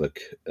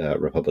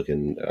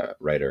Republican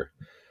writer.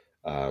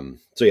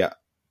 So yeah,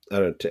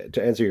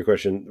 to answer your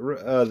question,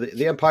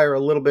 the Empire a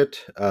little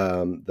bit,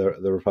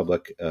 the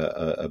Republic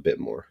a bit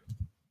more.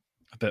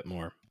 A bit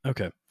more.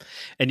 Okay.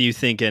 And you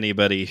think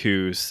anybody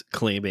who's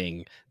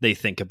claiming they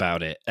think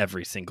about it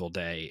every single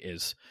day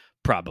is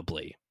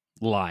probably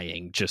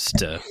lying just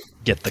to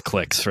get the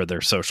clicks for their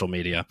social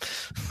media?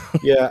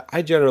 Yeah,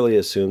 I generally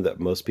assume that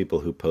most people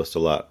who post a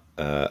lot,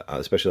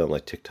 especially on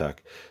like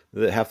TikTok,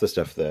 that half the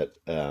stuff that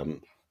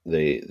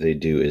they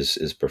do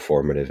is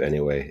performative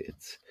anyway.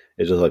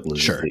 It just like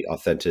loses the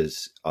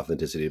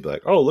authenticity. Be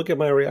like, oh, look at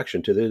my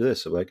reaction to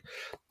this. I'm like,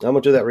 how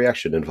much of that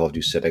reaction involved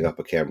you setting up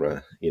a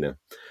camera?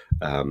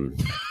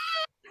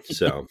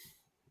 So,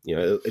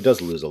 it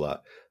does lose a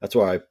lot. That's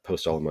why I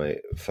post all my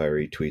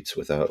fiery tweets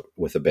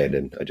with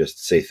abandon. I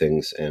just say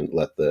things and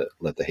let the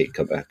hate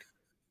come back.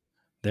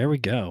 There we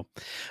go.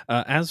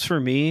 As for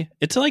me,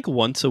 it's like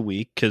once a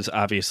week, because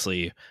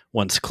obviously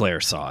once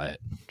Claire saw it,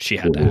 she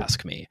had to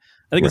ask me.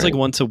 I think it's like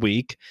once a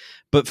week.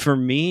 But for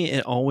me,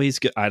 it always,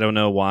 I don't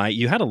know why.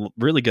 You had a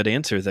really good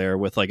answer there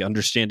with like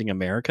understanding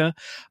America.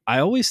 I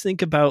always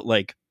think about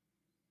like,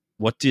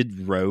 what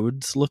did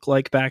roads look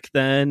like back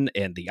then,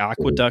 and the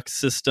aqueduct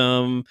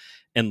system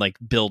and like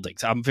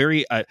buildings. I'm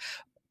very,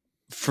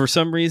 for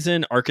some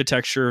reason,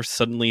 architecture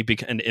suddenly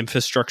and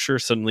infrastructure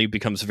suddenly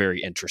becomes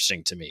very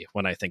interesting to me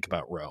when I think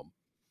about Rome.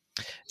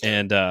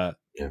 And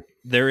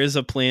there is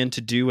a plan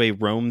to do a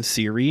Rome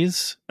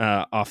series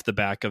off the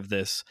back of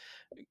this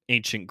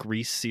ancient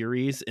Greece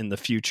series in the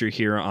future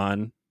here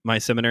on My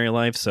Seminary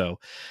Life. So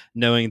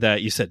knowing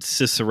that you said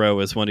Cicero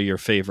is one of your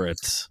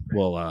favorites,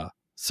 we'll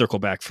circle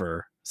back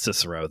for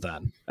Cicero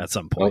then at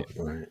some point.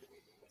 Oh, all right.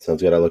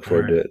 Sounds good. I look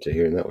forward to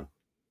hearing that one.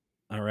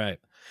 All right.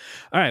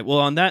 Well,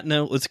 on that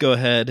note, let's go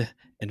ahead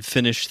and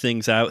finish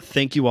things out.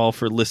 Thank you all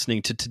for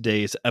listening to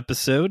today's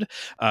episode.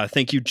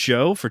 Thank you,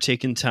 Joe, for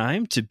taking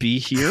time to be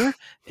here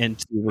and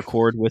to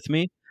record with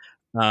me.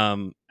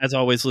 As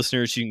always,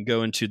 listeners, you can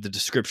go into the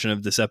description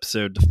of this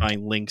episode to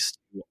find links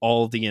to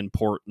all the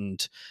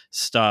important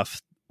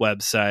stuff,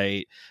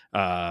 website,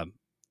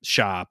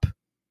 shop,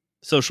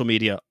 social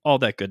media, all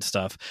that good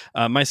stuff.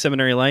 My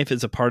Seminary Life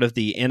is a part of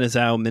the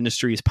Anazao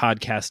Ministries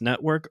Podcast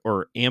Network,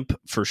 or AMP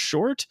for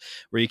short,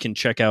 where you can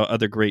check out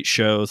other great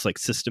shows like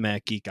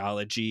Systematic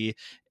Geekology,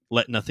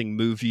 Let Nothing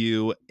Move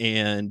You,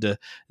 and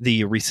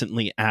the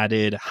recently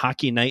added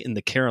Hockey Night in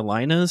the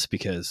Carolinas,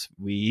 because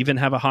we even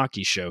have a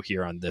hockey show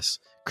here on this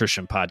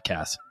Christian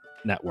podcast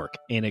network.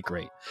 Ain't it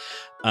great?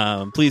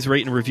 Please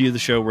rate and review the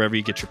show wherever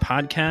you get your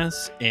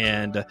podcasts,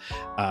 and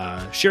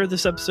share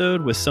this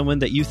episode with someone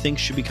that you think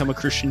should become a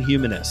Christian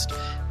humanist.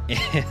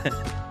 And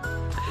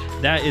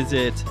that is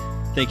it.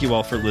 Thank you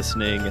all for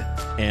listening,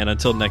 and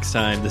until next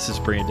time, this is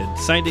Brandon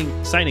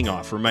signing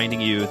off,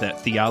 reminding you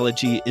that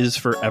theology is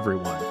for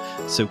everyone,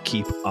 so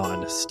keep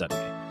on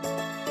studying.